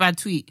 Yeah. Make a bad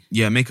tweet.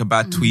 Yeah, make a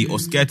bad tweet, or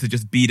scared to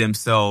just be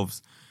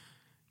themselves.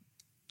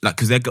 Like,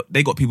 because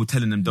they got people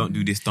telling them, don't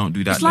do this, don't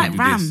do that. It's like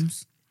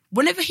Rams.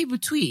 Whenever he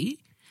would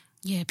tweet,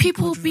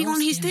 people would be on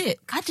his dick.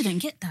 I didn't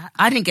get that.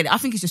 I didn't get it. I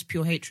think it's just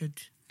pure hatred.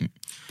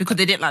 Because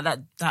they didn't like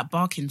that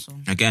barking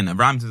song. Again,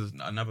 Rams is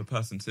another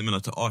person similar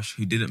to Osh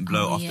who didn't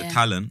blow off the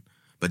talent,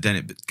 but then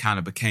it kind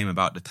of became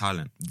about the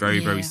talent. Very,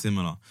 very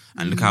similar.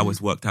 And look how it's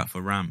worked out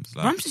for Rams.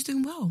 Like, Rams is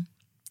doing well.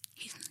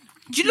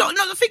 Do you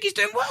not think he's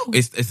doing well?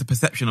 It's a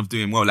perception of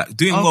doing well. Like,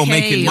 doing well,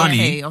 making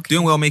money. Okay.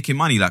 Doing well, making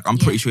money. Like, I'm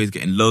pretty sure he's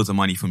getting loads of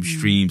money from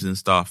streams and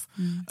stuff.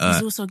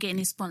 He's also getting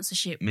his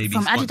sponsorship maybe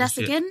from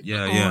Adidas again?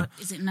 Yeah. Or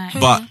is it Nike?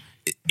 But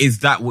is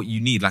that what you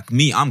need? Like,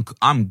 me,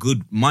 I'm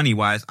good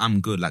money-wise.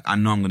 I'm good. Like, I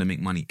know I'm going to make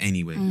money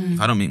anyway.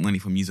 If I don't make money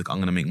from music, I'm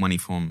going to make money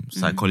from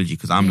psychology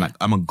because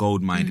I'm a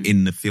gold mine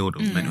in the field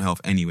of mental health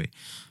anyway.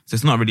 So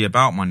it's not really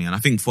about money. And I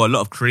think for a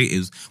lot of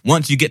creatives,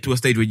 once you get to a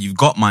stage where you've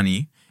got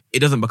money, it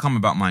doesn't become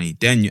about money.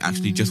 Then you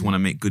actually just want to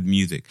make good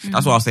music.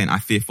 That's why I was saying I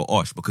fear for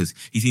Osh because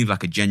he seems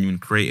like a genuine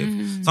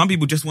creative. Some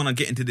people just want to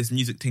get into this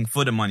music thing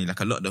for the money, like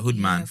a lot of the hood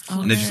man.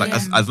 And they're just like,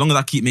 as long as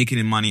I keep making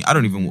him money, I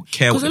don't even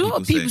care what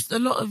people say. A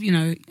lot of, you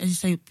know, as you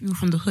say, people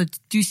from the hood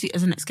do see it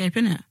as an escape,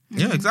 innit?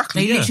 Yeah,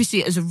 exactly. They literally see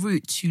it as a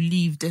route to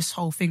leave this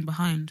whole thing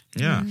behind.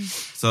 Yeah.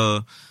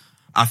 So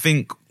I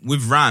think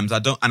with Rams, I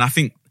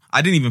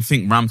didn't even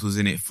think Rams was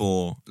in it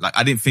for, like,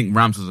 I didn't think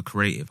Rams was a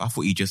creative. I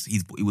thought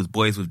he was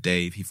boys with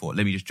Dave. He thought,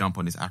 let me just jump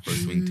on this Afro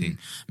swing thing,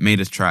 made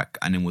a track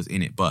and then was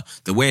in it. But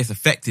the way it's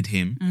affected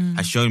him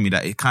has shown me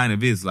that it kind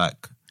of is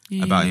like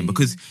about him.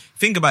 Because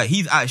think about it,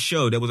 he's at a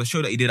show. There was a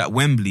show that he did at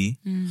Wembley.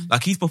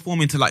 Like, he's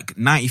performing to like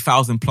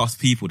 90,000 plus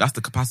people. That's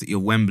the capacity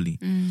of Wembley.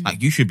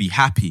 Like, you should be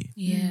happy.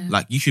 Yeah.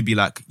 Like, you should be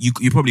like,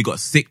 you probably got a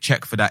sick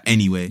check for that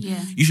anyway.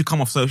 Yeah. You should go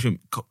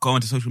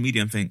onto social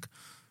media and think,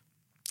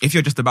 if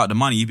you're just about the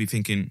money, you'd be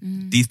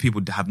thinking, these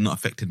people have not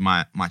affected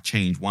my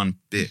change one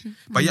bit.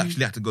 But you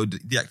actually had to go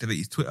deactivate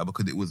his Twitter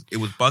because it was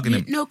bugging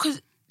him. No, because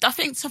I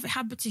think something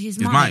happened to his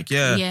mic.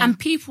 Yeah. And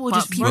people were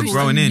just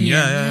growing in.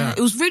 Yeah.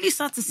 It was really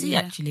sad to see,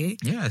 actually.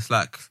 Yeah, it's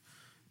like,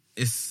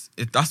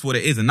 that's what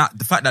it is. And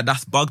the fact that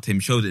that's bugged him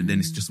shows it then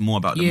it's just more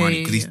about the money.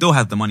 Because he still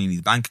has the money in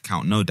his bank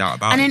account, no doubt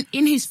about it. And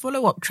in his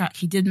follow-up track,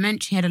 he did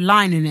mention, he had a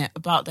line in it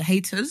about the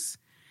haters.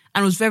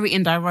 And it was very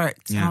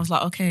indirect. Yeah. And I was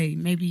like, okay,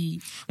 maybe...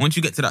 Once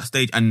you get to that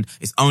stage, and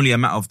it's only a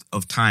matter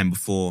of time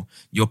before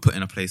you're put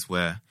in a place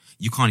where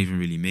you can't even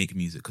really make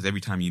music, because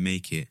every time you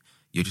make it,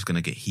 you're just going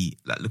to get heat.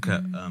 Like, look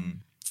at,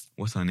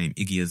 what's her name?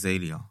 Iggy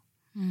Azalea.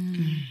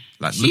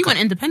 Like she went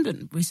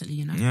independent recently,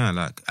 you know. Yeah,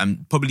 like,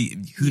 and probably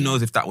who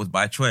knows if that was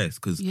by choice,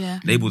 because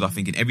labels are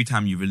thinking every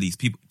time you release,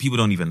 people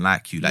don't even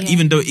like you. Like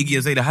even though Iggy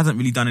Azalea hasn't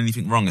really done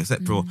anything wrong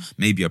except for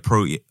maybe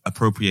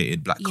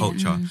appropriated black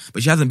culture,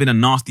 but she hasn't been a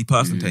nasty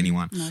person to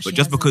anyone. No, but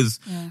just because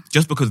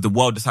the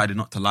world decided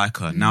not to like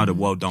her, now the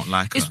world don't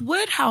like her. It's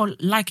weird how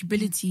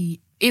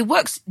likability. It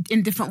works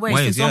in different ways.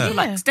 For example,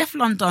 like Steph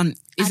London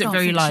isn't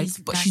very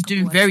liked, but she's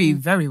doing very,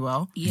 very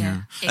well.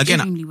 Yeah.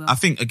 Again, well. I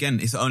think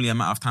it's only a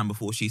matter of time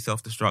before she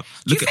self-destruct.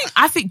 Do you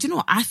know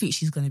what? I think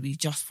she's going to be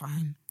just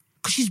fine.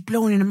 Because she's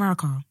blown in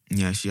America.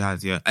 Yeah, she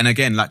has, yeah. And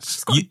again, like...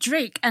 She's got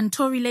Drake and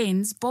Tory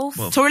Lanez, both.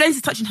 Well, Tory Lanez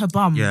is touching her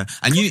bum. Yeah.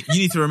 And you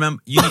need to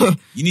remember...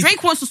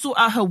 Drake wants to sort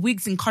out her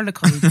wigs and colour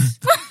codes.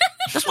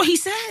 That's what he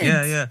said.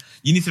 Yeah.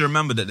 You need to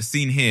remember that the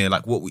scene here,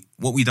 like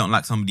what we don't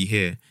like somebody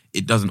here,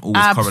 it doesn't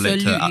always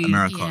correlate to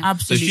America. Yeah.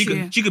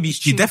 Absolutely. So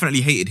she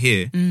definitely hated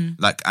here.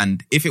 Like,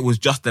 and if it was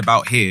just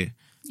about here,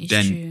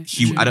 then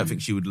I don't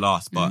think she would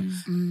last. But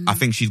I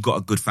think she's got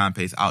a good fan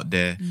base out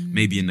there,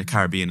 maybe in the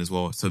Caribbean as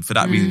well. So for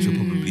that reason, she'll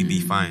probably be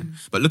fine.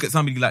 But look at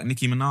somebody like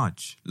Nicki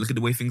Minaj. Look at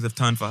the way things have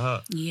turned for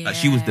her. Yeah. Like,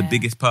 she was the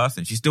biggest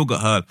person. She still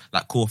got her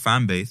like core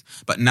fan base.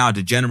 But now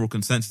the general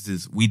consensus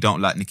is we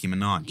don't like Nicki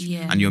Minaj.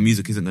 Yeah. And your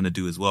music isn't going to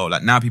do as well.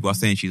 Like, now people are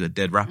saying she's a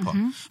dead rapper.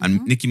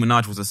 And Nicki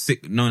Minaj was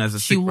known as a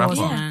sick rapper.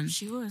 Yeah,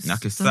 she was.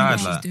 Like, it's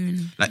sad.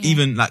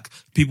 Even like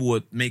people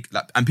would make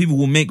people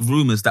will make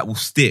rumors that will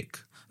stick.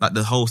 Like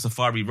the whole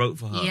Safari wrote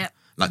for her. Yep.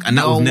 Like, and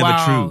that was never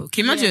true.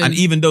 Can you imagine? And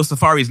even though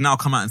Safari's now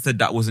come out and said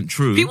that wasn't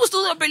true, people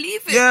still don't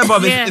believe it. Yeah,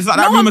 but it's like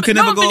that rumor can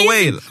never go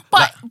away.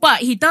 But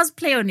he does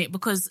play on it,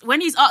 because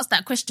when he's asked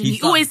that question, he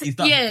always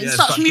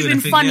starts moving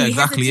funny,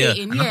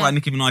 hesitating. And that's why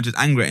Nicki Minaj is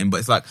angry at him.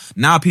 But it's like,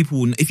 now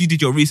people, if you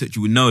did your research,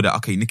 you would know that,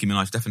 okay, Nicki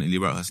Minaj definitely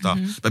wrote her stuff.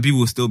 But people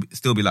will still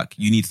be like,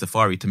 you need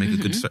Safari to make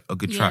a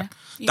good track.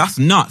 Yeah. That's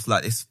nuts.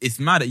 Like, it's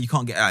mad that you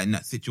can't get out in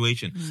that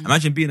situation.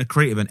 Imagine being a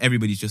creative and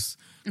everybody's just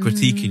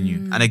critiquing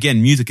you. And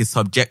again, music is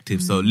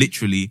subjective. So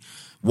literally,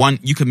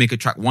 you could make a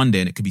track one day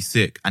and it could be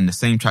sick, and the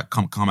same track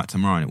come out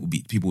tomorrow and it will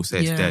be, people will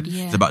say it's dead.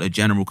 Yeah. It's about the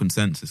general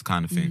consensus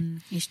kind of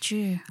thing. It's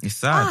true. It's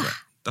sad. But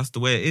that's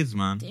the way it is,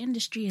 man. The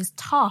industry is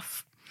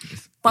tough.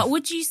 But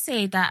would you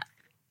say that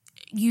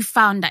you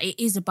found that it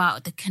is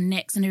about the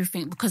connects and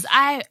everything? Because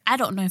I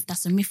don't know if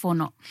that's a myth or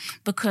not.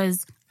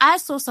 Because I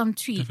saw some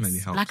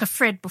tweets, like a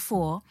thread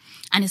before,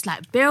 and it's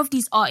like, bare of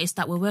these artists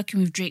that were working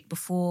with Drake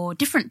before,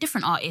 different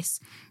artists,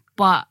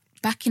 but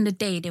back in the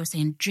day, they were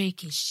saying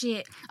Drake is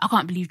shit. I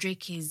can't believe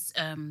Drake is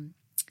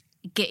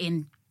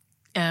getting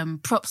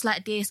props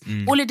like this.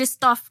 All of this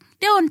stuff.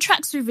 They're on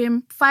tracks with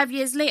him 5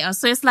 years later.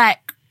 So it's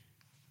like,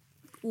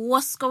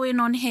 what's going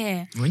on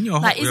here? When you're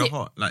hot, you're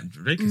hot. Like,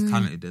 Drake is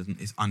talented.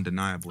 It's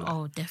undeniable.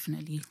 Like,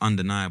 definitely. It's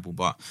undeniable.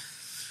 But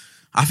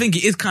I think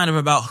it is kind of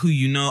about who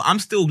you know. I'm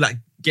still like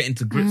getting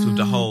to grips with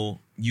the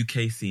whole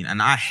UK scene,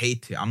 and I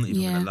hate it. I'm not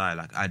even gonna lie.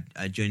 Like,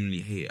 I genuinely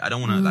hate it. I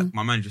don't want to. Like,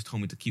 my man just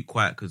told me to keep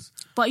quiet because.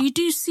 But you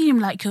do seem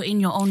like you're in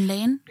your own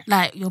lane.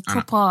 Like, you're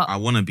proper. I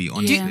want to be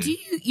honestly.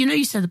 Do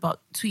you said about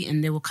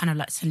tweeting? They were kind of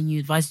like telling you,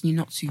 advising you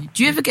not to.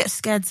 Do you ever get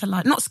scared to,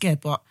 like, not scared,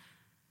 but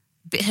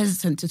a bit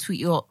hesitant to tweet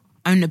your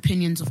own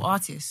opinions of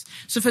artists?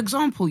 So, for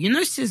example,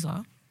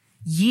 SZA.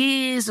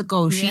 Years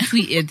ago, she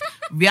tweeted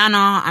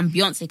Rihanna and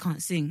Beyonce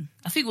can't sing.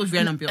 I think it was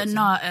Rihanna and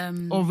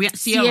Beyonce. Or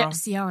Ciara.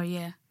 Ciara,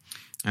 yeah.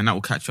 And that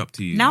will catch up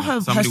to you. Now her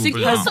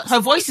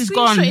voice is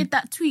gone. Screenshotted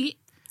that tweet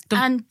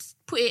and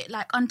put it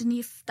like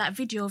underneath that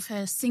video of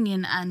her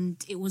singing,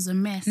 and it was a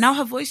mess. Now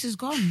her voice is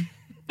gone. And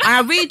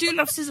I really do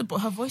love SZA, but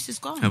her voice is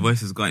gone. Her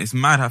voice is gone. It's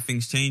mad how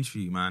things change for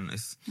you, man.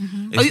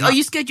 Are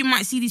you scared you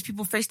might see these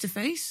people face to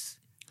face?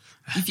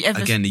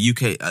 Again,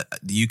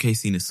 the UK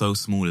scene is so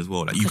small as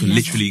well. Like, you can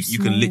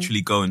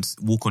literally go and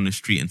walk on the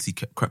street and see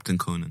Crepton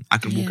Conan. I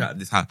can walk out of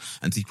this house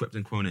and see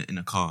Crepton Conan in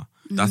a car.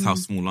 That's how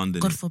small London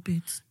is. God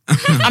forbid.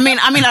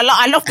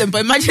 I love them,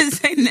 but imagine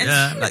saying this.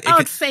 Yeah, like, I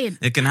would faint.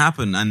 It can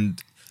happen,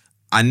 and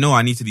I know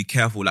I need to be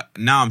careful. Like,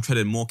 now I'm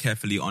treading more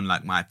carefully on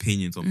like my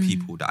opinions on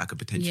people that I could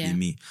potentially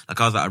meet.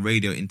 Like, I was at a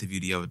radio interview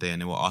the other day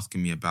and they were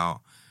asking me about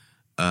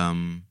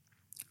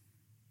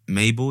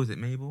Mabel. Is it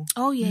Mabel?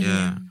 Oh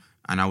yeah.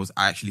 And I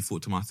actually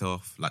thought to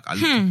myself, like,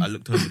 I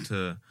looked over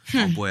to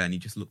our boy and he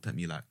just looked at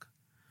me like,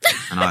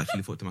 and I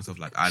actually thought to myself,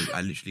 like, I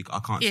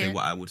can't say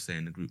what I would say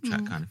in the group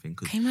chat kind of thing,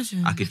 because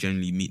I could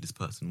genuinely meet this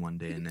person one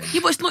day and then.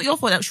 Yeah, but it's not your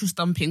fault that she was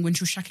dumping when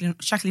she was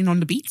shackling on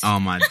the beat. Oh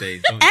my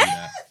days, don't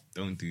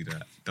do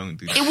that. Don't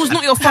do that. It was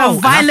not your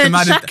fault. Violent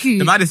Shaku.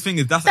 The maddest thing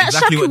is that's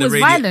exactly what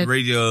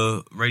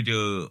the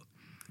radio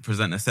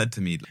presenter said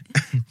to me.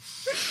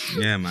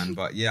 Yeah, man.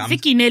 But yeah,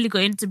 Vicky nearly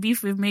got into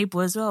beef with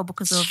Mabel as well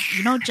because of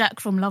Jack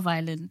from Love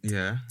Island.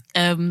 Yeah.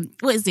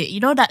 What is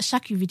it? That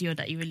Shaku video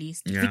that he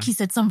released. Yeah. Vicky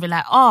said something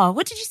like, "Oh,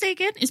 what did you say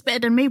again? It's better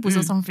than Mabel's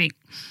or something."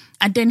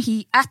 And then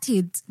he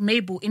added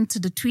Mabel into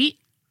the tweet.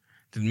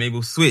 Did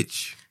Mabel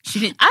switch? She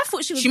didn't. I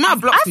thought she was. She might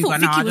have blocked I thought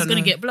Vicky was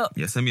going to get blocked.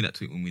 Yeah, send me that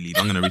tweet when we leave.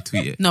 I'm going to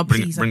retweet it. No,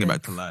 bring please, it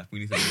back to life. We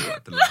need to bring it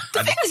back to life.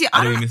 The thing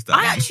is,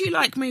 I actually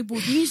like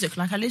Mabel's music.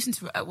 Like, I listen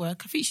to it at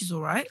work. I think she's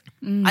all right.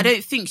 I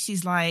don't think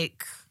she's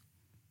like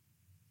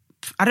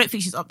I don't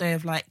think she's up there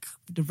with like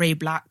the Ray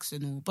Blacks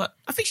and all, but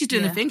I think she's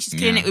doing the thing. She's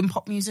killing it in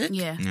pop music.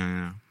 Yeah.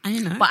 And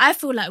you know, but I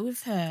feel like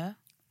with her,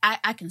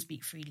 I can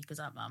speak freely because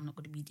I'm not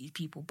going to be these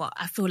people, but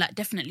I feel like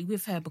definitely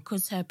with her,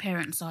 because her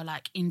parents are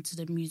like into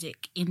the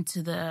music,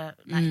 into the,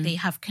 like they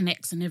have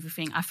connects and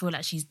everything, I feel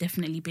like she's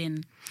definitely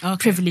been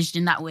privileged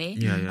in that way.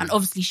 And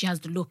obviously she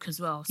has the look as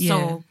well.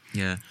 So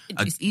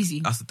it's easy.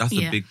 That's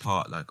a big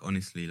part, like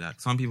honestly,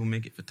 like some people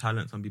make it for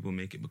talent, some people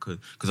make it because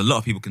a lot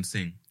of people can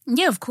sing.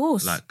 Yeah, of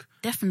course. Like,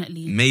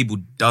 definitely. Mabel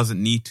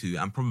doesn't need to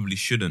and probably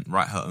shouldn't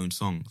write her own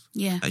songs.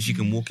 Yeah. Like, she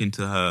can walk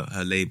into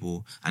her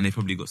label and they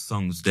probably got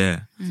songs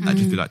there. Like,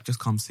 just be like, just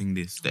come sing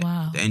this.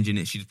 The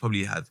engineer, she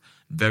probably has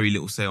very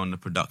little say on the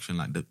production.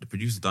 Like, the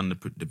producer's done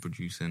the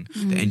producing.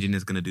 The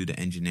engineer's going to do the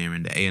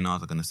engineering. The A&Rs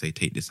are going to say,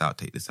 take this out.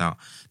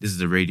 This is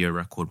a radio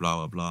record, blah,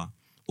 blah, blah.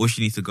 All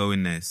she needs to go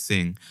in there,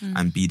 sing,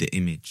 and be the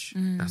image.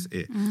 That's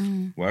it.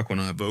 Work on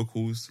her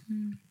vocals.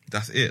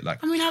 That's it.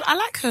 Like, I mean, I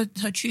like her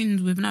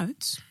tunes with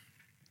notes.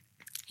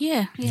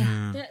 Yeah.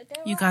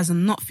 You guys are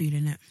not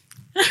feeling it.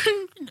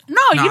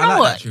 No, you know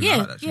what?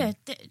 Yeah.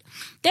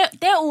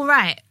 They're all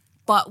right,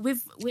 but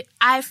with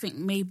I think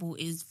Mabel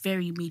is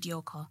very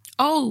mediocre.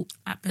 Oh,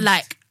 at best.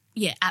 Like,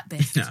 at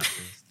best.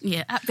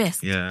 At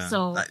best. Yeah.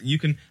 So like, you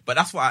can, but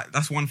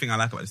that's one thing I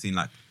like about the scene.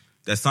 Like,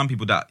 there's some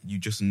people that you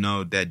just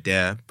know they're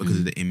there because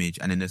of the image,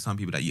 and then there's some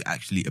people that you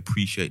actually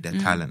appreciate their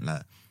talent.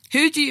 Like,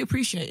 who do you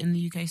appreciate in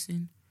the UK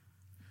scene?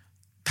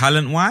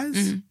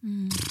 Talent-wise?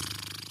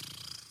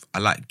 I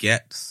like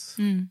Gets.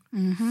 Young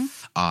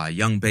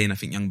Bane, I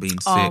think Young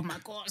Bane's sick. Oh my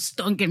gosh,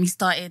 don't get me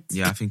started.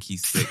 Yeah, I think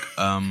he's sick.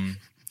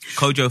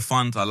 Kojo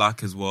Funds I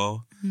like as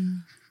well.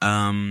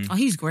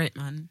 He's great,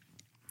 man.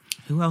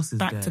 Who else is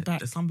back there? to back.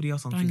 There's somebody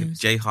else I'm thinking.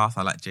 Jay Haas,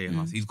 I like Jay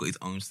Haas. He's got his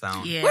own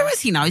sound. Yeah. Where is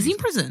he now? Is he in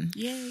prison?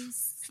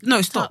 Yes.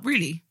 No, stop,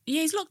 really?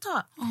 Yeah, he's locked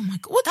up. Oh my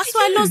God. That's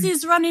why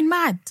Lozzie's running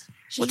mad.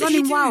 She's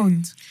running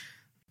wild.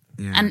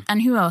 Yeah.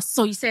 And who else?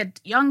 So you said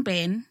Young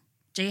Bane,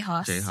 Jay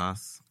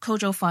Haas,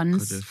 Kojo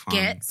Funds,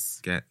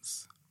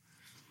 Gets.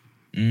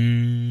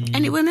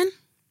 Any women?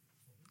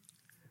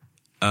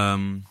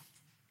 I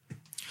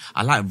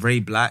like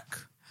Ray Black.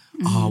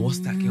 Oh, what's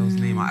that girl's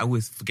name? I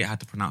always forget how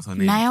to pronounce her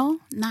name.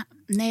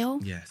 Nail?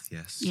 Yes.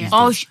 Yeah.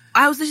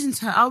 I was listening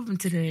to her album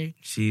today.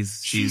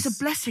 She's a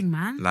blessing,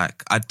 man.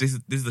 Like, this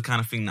is the kind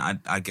of thing that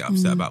I get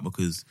upset about,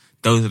 because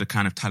those are the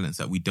kind of talents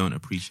that we don't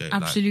appreciate.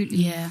 Absolutely.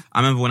 Like, yeah.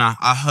 I remember when I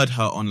heard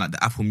her on like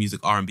the Apple Music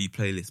R&B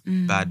playlist,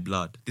 Bad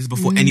Blood. This is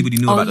before anybody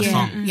knew about the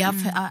song. Yeah,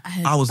 I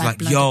heard I was Bad like,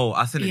 Blood. yo,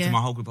 I sent it to my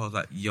whole group. I was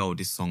like, yo,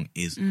 this song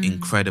is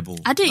incredible.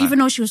 I didn't even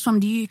know she was from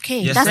the UK.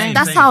 Yeah, that's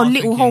same. how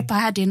little hope I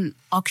had in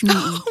our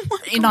community,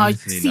 in our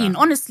Honestly, scene.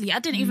 like, Honestly, I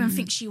didn't even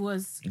think she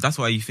was. That's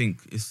why you think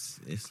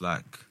it's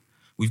like,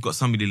 we've got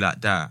somebody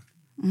like that.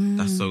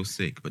 That's so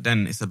sick. But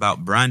then it's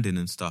about branding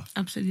and stuff.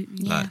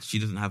 Absolutely. Like, she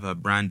doesn't have her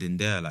branding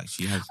there. Like,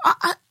 she has...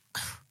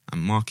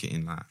 And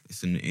marketing, like,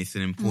 it's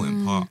an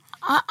important part.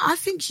 I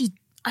think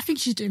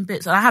she's doing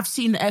bits. I have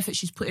seen the effort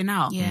she's putting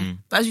out. Yeah.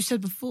 But as you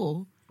said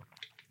before,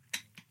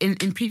 in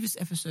previous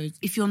episodes,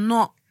 if you're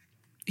not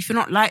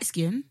light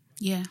skinned,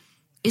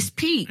 it's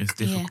peak. It's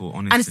difficult,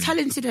 honestly. And as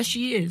talented as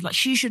she is, like,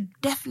 she should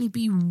definitely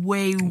be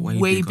way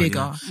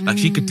bigger. Yeah. Like,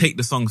 she could take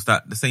the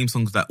same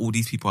songs that all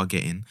these people are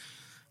getting,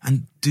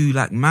 and do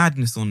like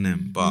madness on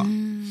them. But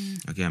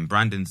again,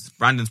 Brandon's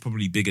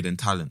probably bigger than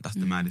talent. That's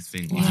the maddest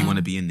thing. If you want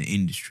to be in the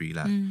industry,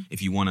 like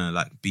if you want to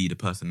like be the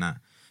person that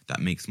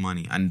makes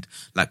money, and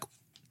like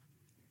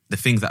the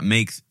thing that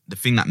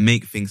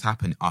make things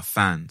happen are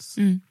fans.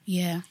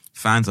 Yeah.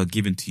 Fans are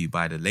given to you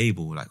by the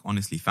label. Like,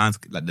 honestly, fans,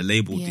 like the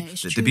label,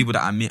 the people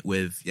that I met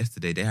with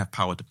yesterday, they have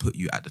power to put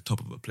you at the top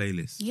of a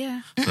playlist.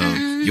 Yeah. So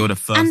you're the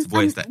first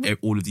voice that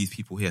all of these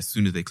people hear as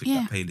soon as they click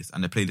that playlist.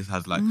 And the playlist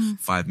has like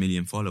 5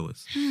 million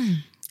followers.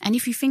 And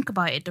if you think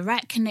about it, the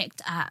right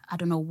connect at, I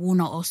don't know,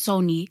 Warner or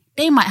Sony,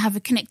 they might have a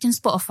connect in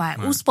Spotify.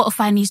 All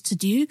Spotify needs to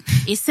do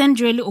is send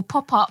you a little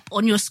pop-up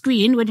on your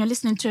screen when you're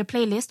listening to a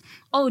playlist.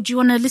 Oh, do you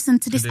want to listen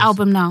to this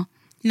album now?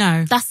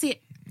 No. That's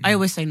it. I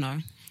always say no.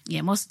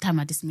 Yeah, most of the time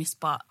I dismiss,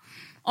 but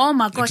oh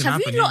my gosh,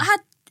 have you not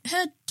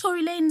heard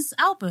Tory Lane's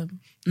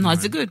album? No,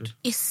 is it good?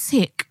 It's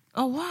sick.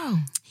 Oh wow.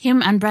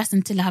 Him and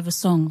Bryson Tiller have a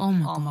song. Oh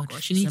my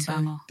gosh, you need it's a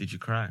banger. Did you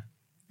cry?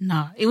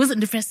 No, it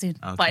wasn't depressing,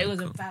 but it was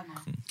a banger.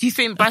 Do you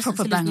think Bryson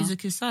proper Tiller's banger.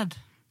 music is sad?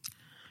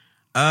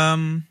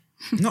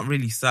 Not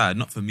really sad,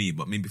 not for me,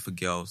 but maybe for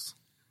girls.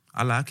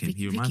 I like him.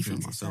 He reminds me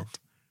of myself.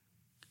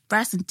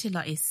 Bryson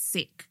Tiller is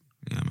sick.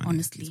 Yeah, man.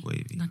 Honestly. He's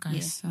wavy. That guy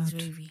is sad. He's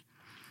wavy.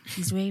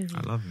 He's wavy.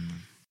 I love him,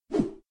 man.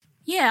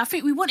 Yeah, I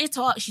think we wanted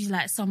to ask you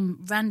like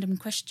some random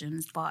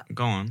questions, but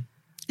Go on.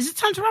 Is it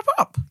time to wrap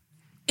up?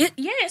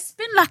 It's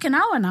been like an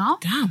hour now.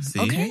 Damn. See?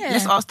 Okay, Yeah.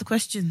 let's ask the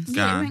questions.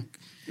 Yeah,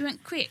 it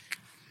went quick.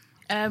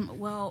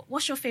 Well,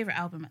 what's your favourite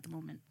album at the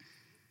moment?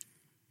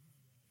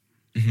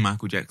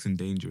 Michael Jackson,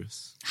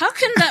 Dangerous. How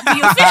can that be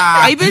your favourite?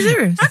 Are you being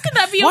serious? How can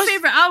that be your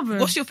favourite album?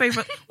 What's your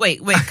favourite?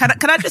 Wait.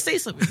 Can I just say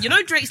something? You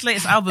know Drake's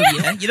latest album,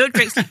 yeah? You know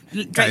Drake's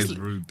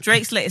rude.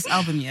 Drake's latest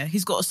album, yeah?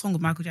 He's got a song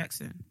with Michael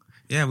Jackson.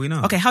 Yeah, we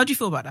know. Okay, how do you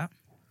feel about that?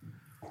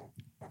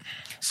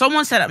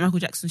 Someone said that Michael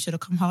Jackson should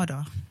have come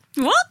harder.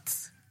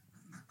 What?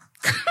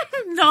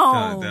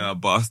 No. There are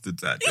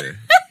bastards out there.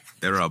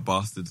 There are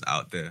bastards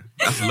out there.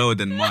 That's lower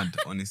than mud,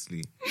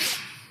 honestly.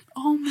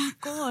 Oh my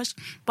gosh.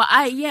 But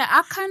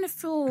I kind of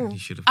feel,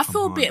 I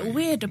feel a bit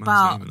weird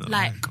about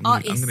like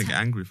artists. I'm going to get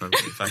angry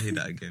if I hear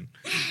that again.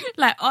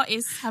 Like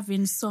artists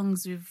having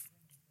songs with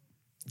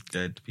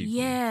dead people.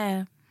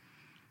 Yeah.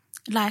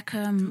 Like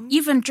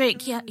even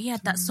Drake, he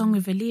had that song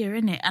with Aaliyah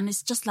in it, and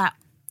it's just like,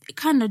 it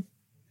kind of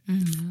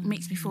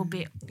makes me feel a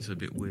bit... It's a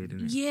bit weird,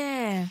 isn't it?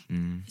 Yeah.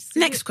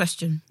 Next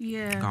question.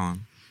 Yeah. Go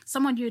on.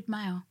 Someone you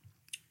admire.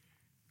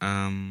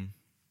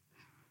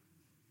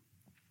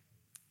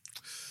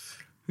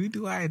 Who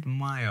do I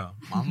admire?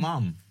 My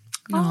mum.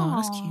 Oh,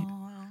 that's cute.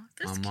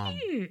 That's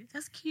cute.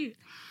 That's cute.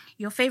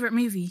 Your favourite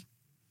movie?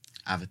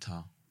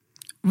 Avatar.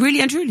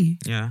 Really and truly?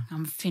 Yeah.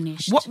 I'm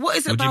finished. What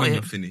is it What do you about mean it?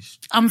 you're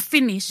finished? I'm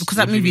finished. Because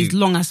that movie is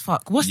long as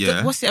fuck. What's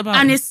it about?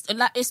 And it's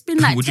been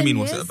like What do 10 you mean,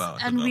 years, what's it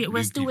about? and About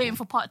we're still blue waiting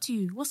people? for part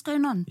 2. What's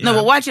going on? No,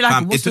 but why do you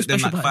like it? What's It took so them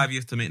special like about 5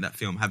 years to make that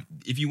film.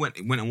 If you went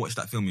and watched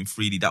that film in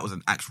 3D, that was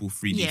an actual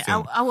 3D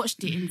film. I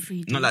watched it in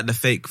 3D. Not like the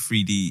fake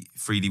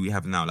 3D we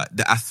have now. Like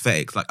the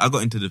aesthetics. Like I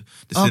got into the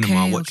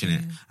cinema watching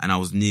it, and I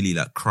was nearly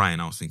like crying.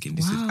 I was thinking,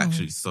 this is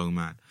actually so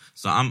mad.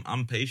 So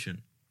I'm patient.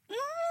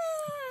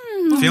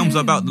 Films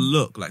are about the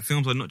look. Like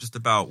films are not just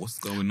about what's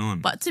going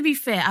on. But to be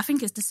fair, I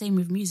think it's the same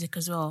with music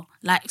as well.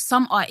 Like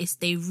some artists,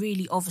 they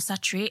really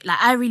oversaturate. Like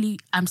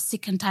I'm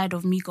sick and tired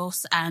of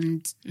Migos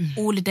and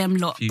all of them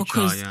lot. Future,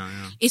 because yeah.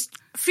 it's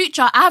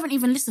Future. I haven't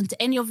even listened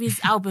to any of his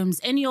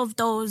albums, any of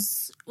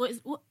those.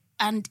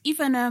 And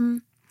even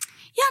I'm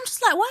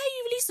just like, why are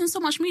you releasing so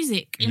much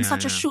music in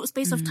such a short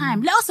space of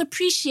time? Let us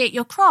appreciate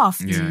your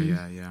craft. Yeah. Do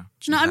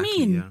you know what I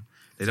mean? Yeah.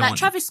 Like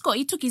Travis Scott,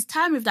 he took his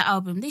time with that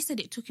album. They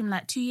said it took him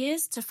like 2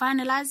 years to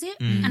finalize it,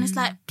 and it's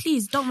like,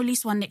 please don't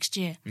release one next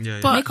year.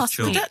 But make us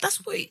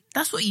wait.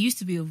 That's what it used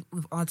to be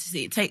with artists.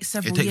 It takes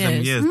several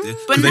Them years.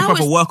 But they now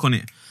proper work on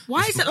it.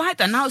 Why is it like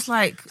that? Now it's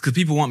like... Because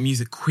people want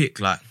music quick.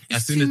 Like,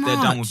 as soon as they're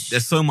done with...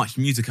 There's so much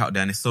music out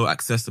there and it's so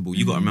accessible.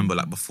 You got to remember,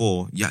 like,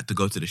 before, you had to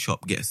go to the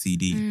shop, get a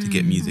CD to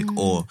get music,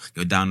 or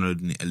you're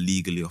downloading it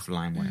illegally off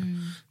LimeWire.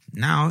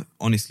 Now,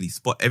 honestly,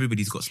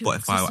 everybody's got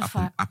Spotify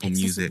or Apple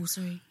Music.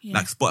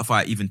 Like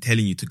Spotify even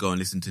telling you to go and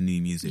listen to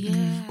new music.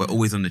 Yeah. We're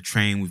always on the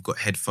train. We've got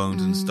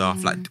headphones and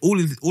stuff. Like all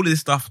of this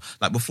stuff.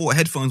 Like before,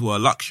 headphones were a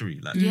luxury.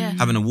 Like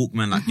having a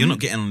Walkman. Like you're not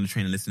getting on the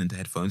train and listening to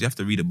headphones. You have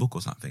to read a book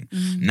or something.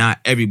 Now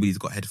everybody's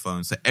got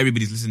headphones, so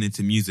everybody's listening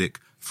to music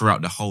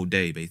throughout the whole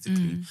day.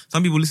 Basically,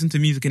 some people listen to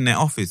music in their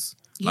office,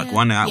 like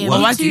one night at work.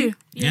 I do.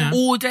 Yeah.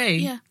 All day.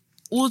 Yeah.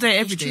 All day,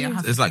 every day.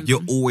 It's like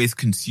you're always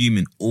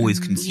consuming.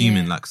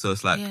 Yeah. Like so,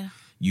 it's like.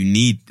 You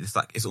need,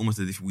 it's almost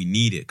as if we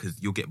need it because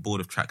you'll get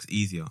bored of tracks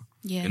easier.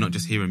 Yeah. You're not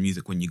just hearing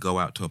music when you go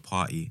out to a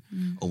party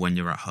or when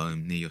you're at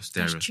home near your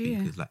stereo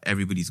speakers. Like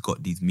everybody's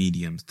got these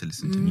mediums to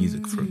listen to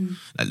music through.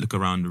 Like look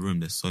around the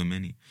room, there's so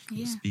many.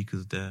 You've got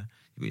speakers there,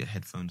 you've got your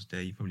headphones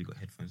there, you've probably got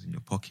headphones in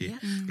your pocket.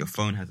 Your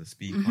phone has a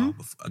speaker.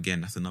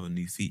 Again, that's another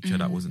new feature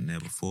that wasn't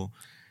there before.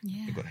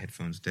 You've got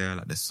headphones there.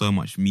 Like there's so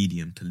much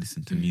medium to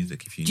listen to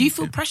music. If you do you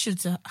feel pressured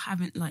to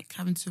having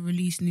to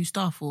release new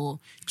stuff,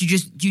 or do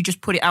you just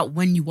put it out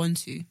when you want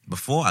to?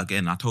 Before,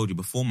 again, I told you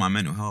before, my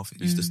mental health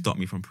used to stop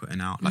me from putting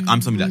out. Like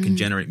I'm somebody that can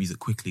generate music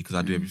quickly because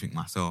I do everything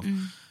myself.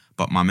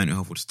 But my mental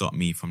health would stop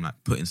me from like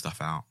putting stuff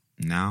out.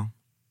 Now,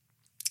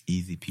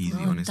 easy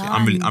peasy. Honestly,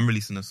 I'm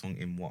releasing a song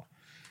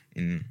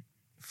in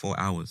 4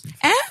 hours.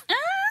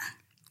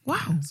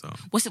 Wow. So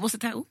what's the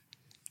title?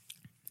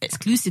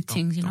 Exclusive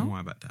things, you know. Don't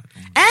worry about that.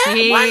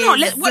 Why not?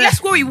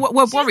 Let's worry.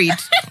 We're worried.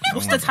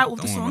 What's the title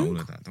of the Don't worry song? about all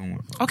of that. Don't worry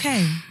about that.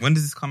 Okay. When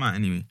does this come out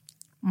anyway?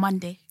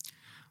 Monday.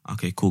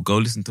 Okay, cool. Go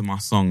listen to my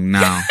song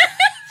now.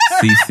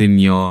 Si,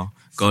 senor.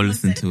 Go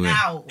listen to it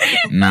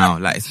now.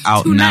 Like it's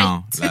out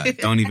now. Like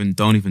don't even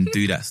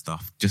do that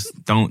stuff.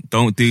 Just don't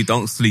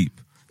sleep.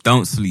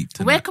 Don't sleep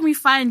tonight. Where can we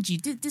find you?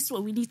 This is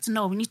what we need to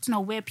know. We need to know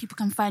where people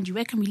can find you.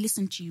 Where can we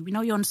listen to you? We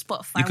know you're on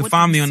Spotify. You can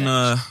find me on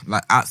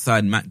like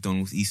outside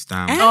McDonald's East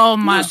Ham. Oh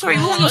my! Sorry,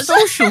 what on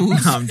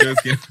socials? I'm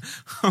joking.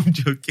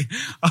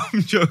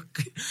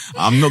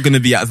 I'm not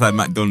gonna be outside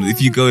McDonald's.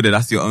 If you go there,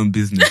 that's your own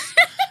business.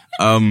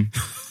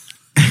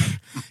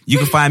 You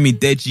can find me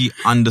Deji_VU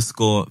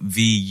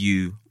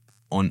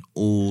on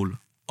all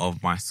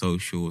of my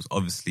socials.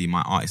 Obviously,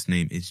 my artist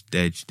name is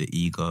Dej the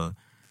Ego.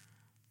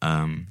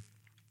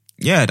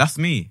 Yeah, that's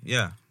me.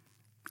 Yeah.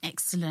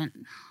 Excellent.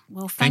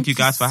 Well, thank you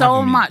guys for so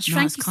having me. much. No,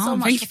 Thank you so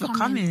much Thank you for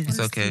coming. It's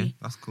honestly. okay.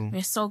 That's cool.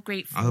 We're so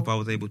grateful. I hope I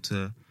was able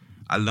to.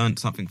 I learned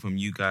something from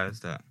you guys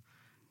that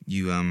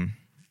you don't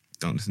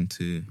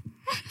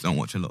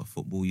watch a lot of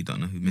football. You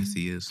don't know who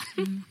Messi is.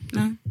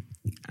 No.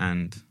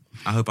 And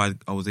I hope I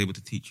was able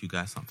to teach you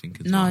guys something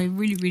as No, well.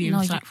 really, really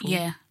insightful.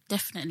 Yeah,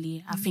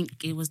 definitely. I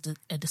think it was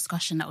a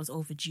discussion that was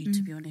overdue,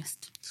 to be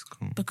honest. It's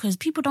cool. Because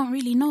people don't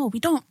really know. We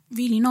don't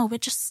really know. We're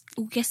just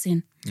all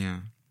guessing. Yeah.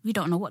 We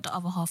don't know what the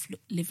other half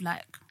live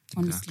like,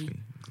 honestly.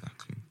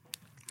 Exactly.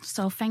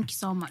 So thank you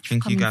so much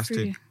Thank for coming you guys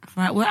through. too.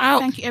 Right, we're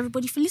out. Thank you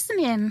everybody for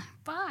listening.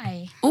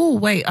 Bye. Oh,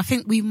 wait, I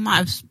think we might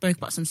have spoke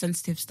about some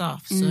sensitive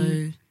stuff.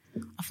 So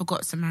I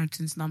forgot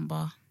Samaritan's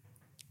number.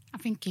 I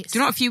think it's... Do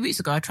you know, a few weeks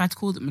ago I tried to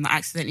call them and I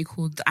accidentally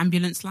called the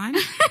ambulance line.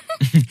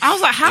 I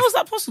was like, how is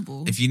that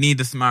possible? If you need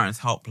the Samaritans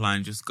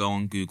helpline, just go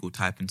on Google,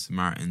 type in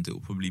Samaritans. It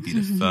will probably be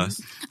the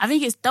first. I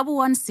think it's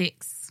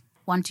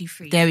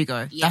 116-123. There we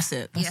go. Yeah. That's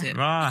it. That's it.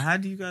 Right, how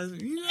do you guys...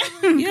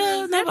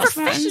 Yeah, We're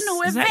professional.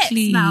 We're vets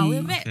now.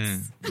 We're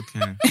vets.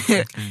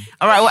 Okay.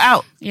 All right, we're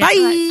out. Yeah,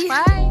 Bye.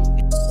 right. Bye.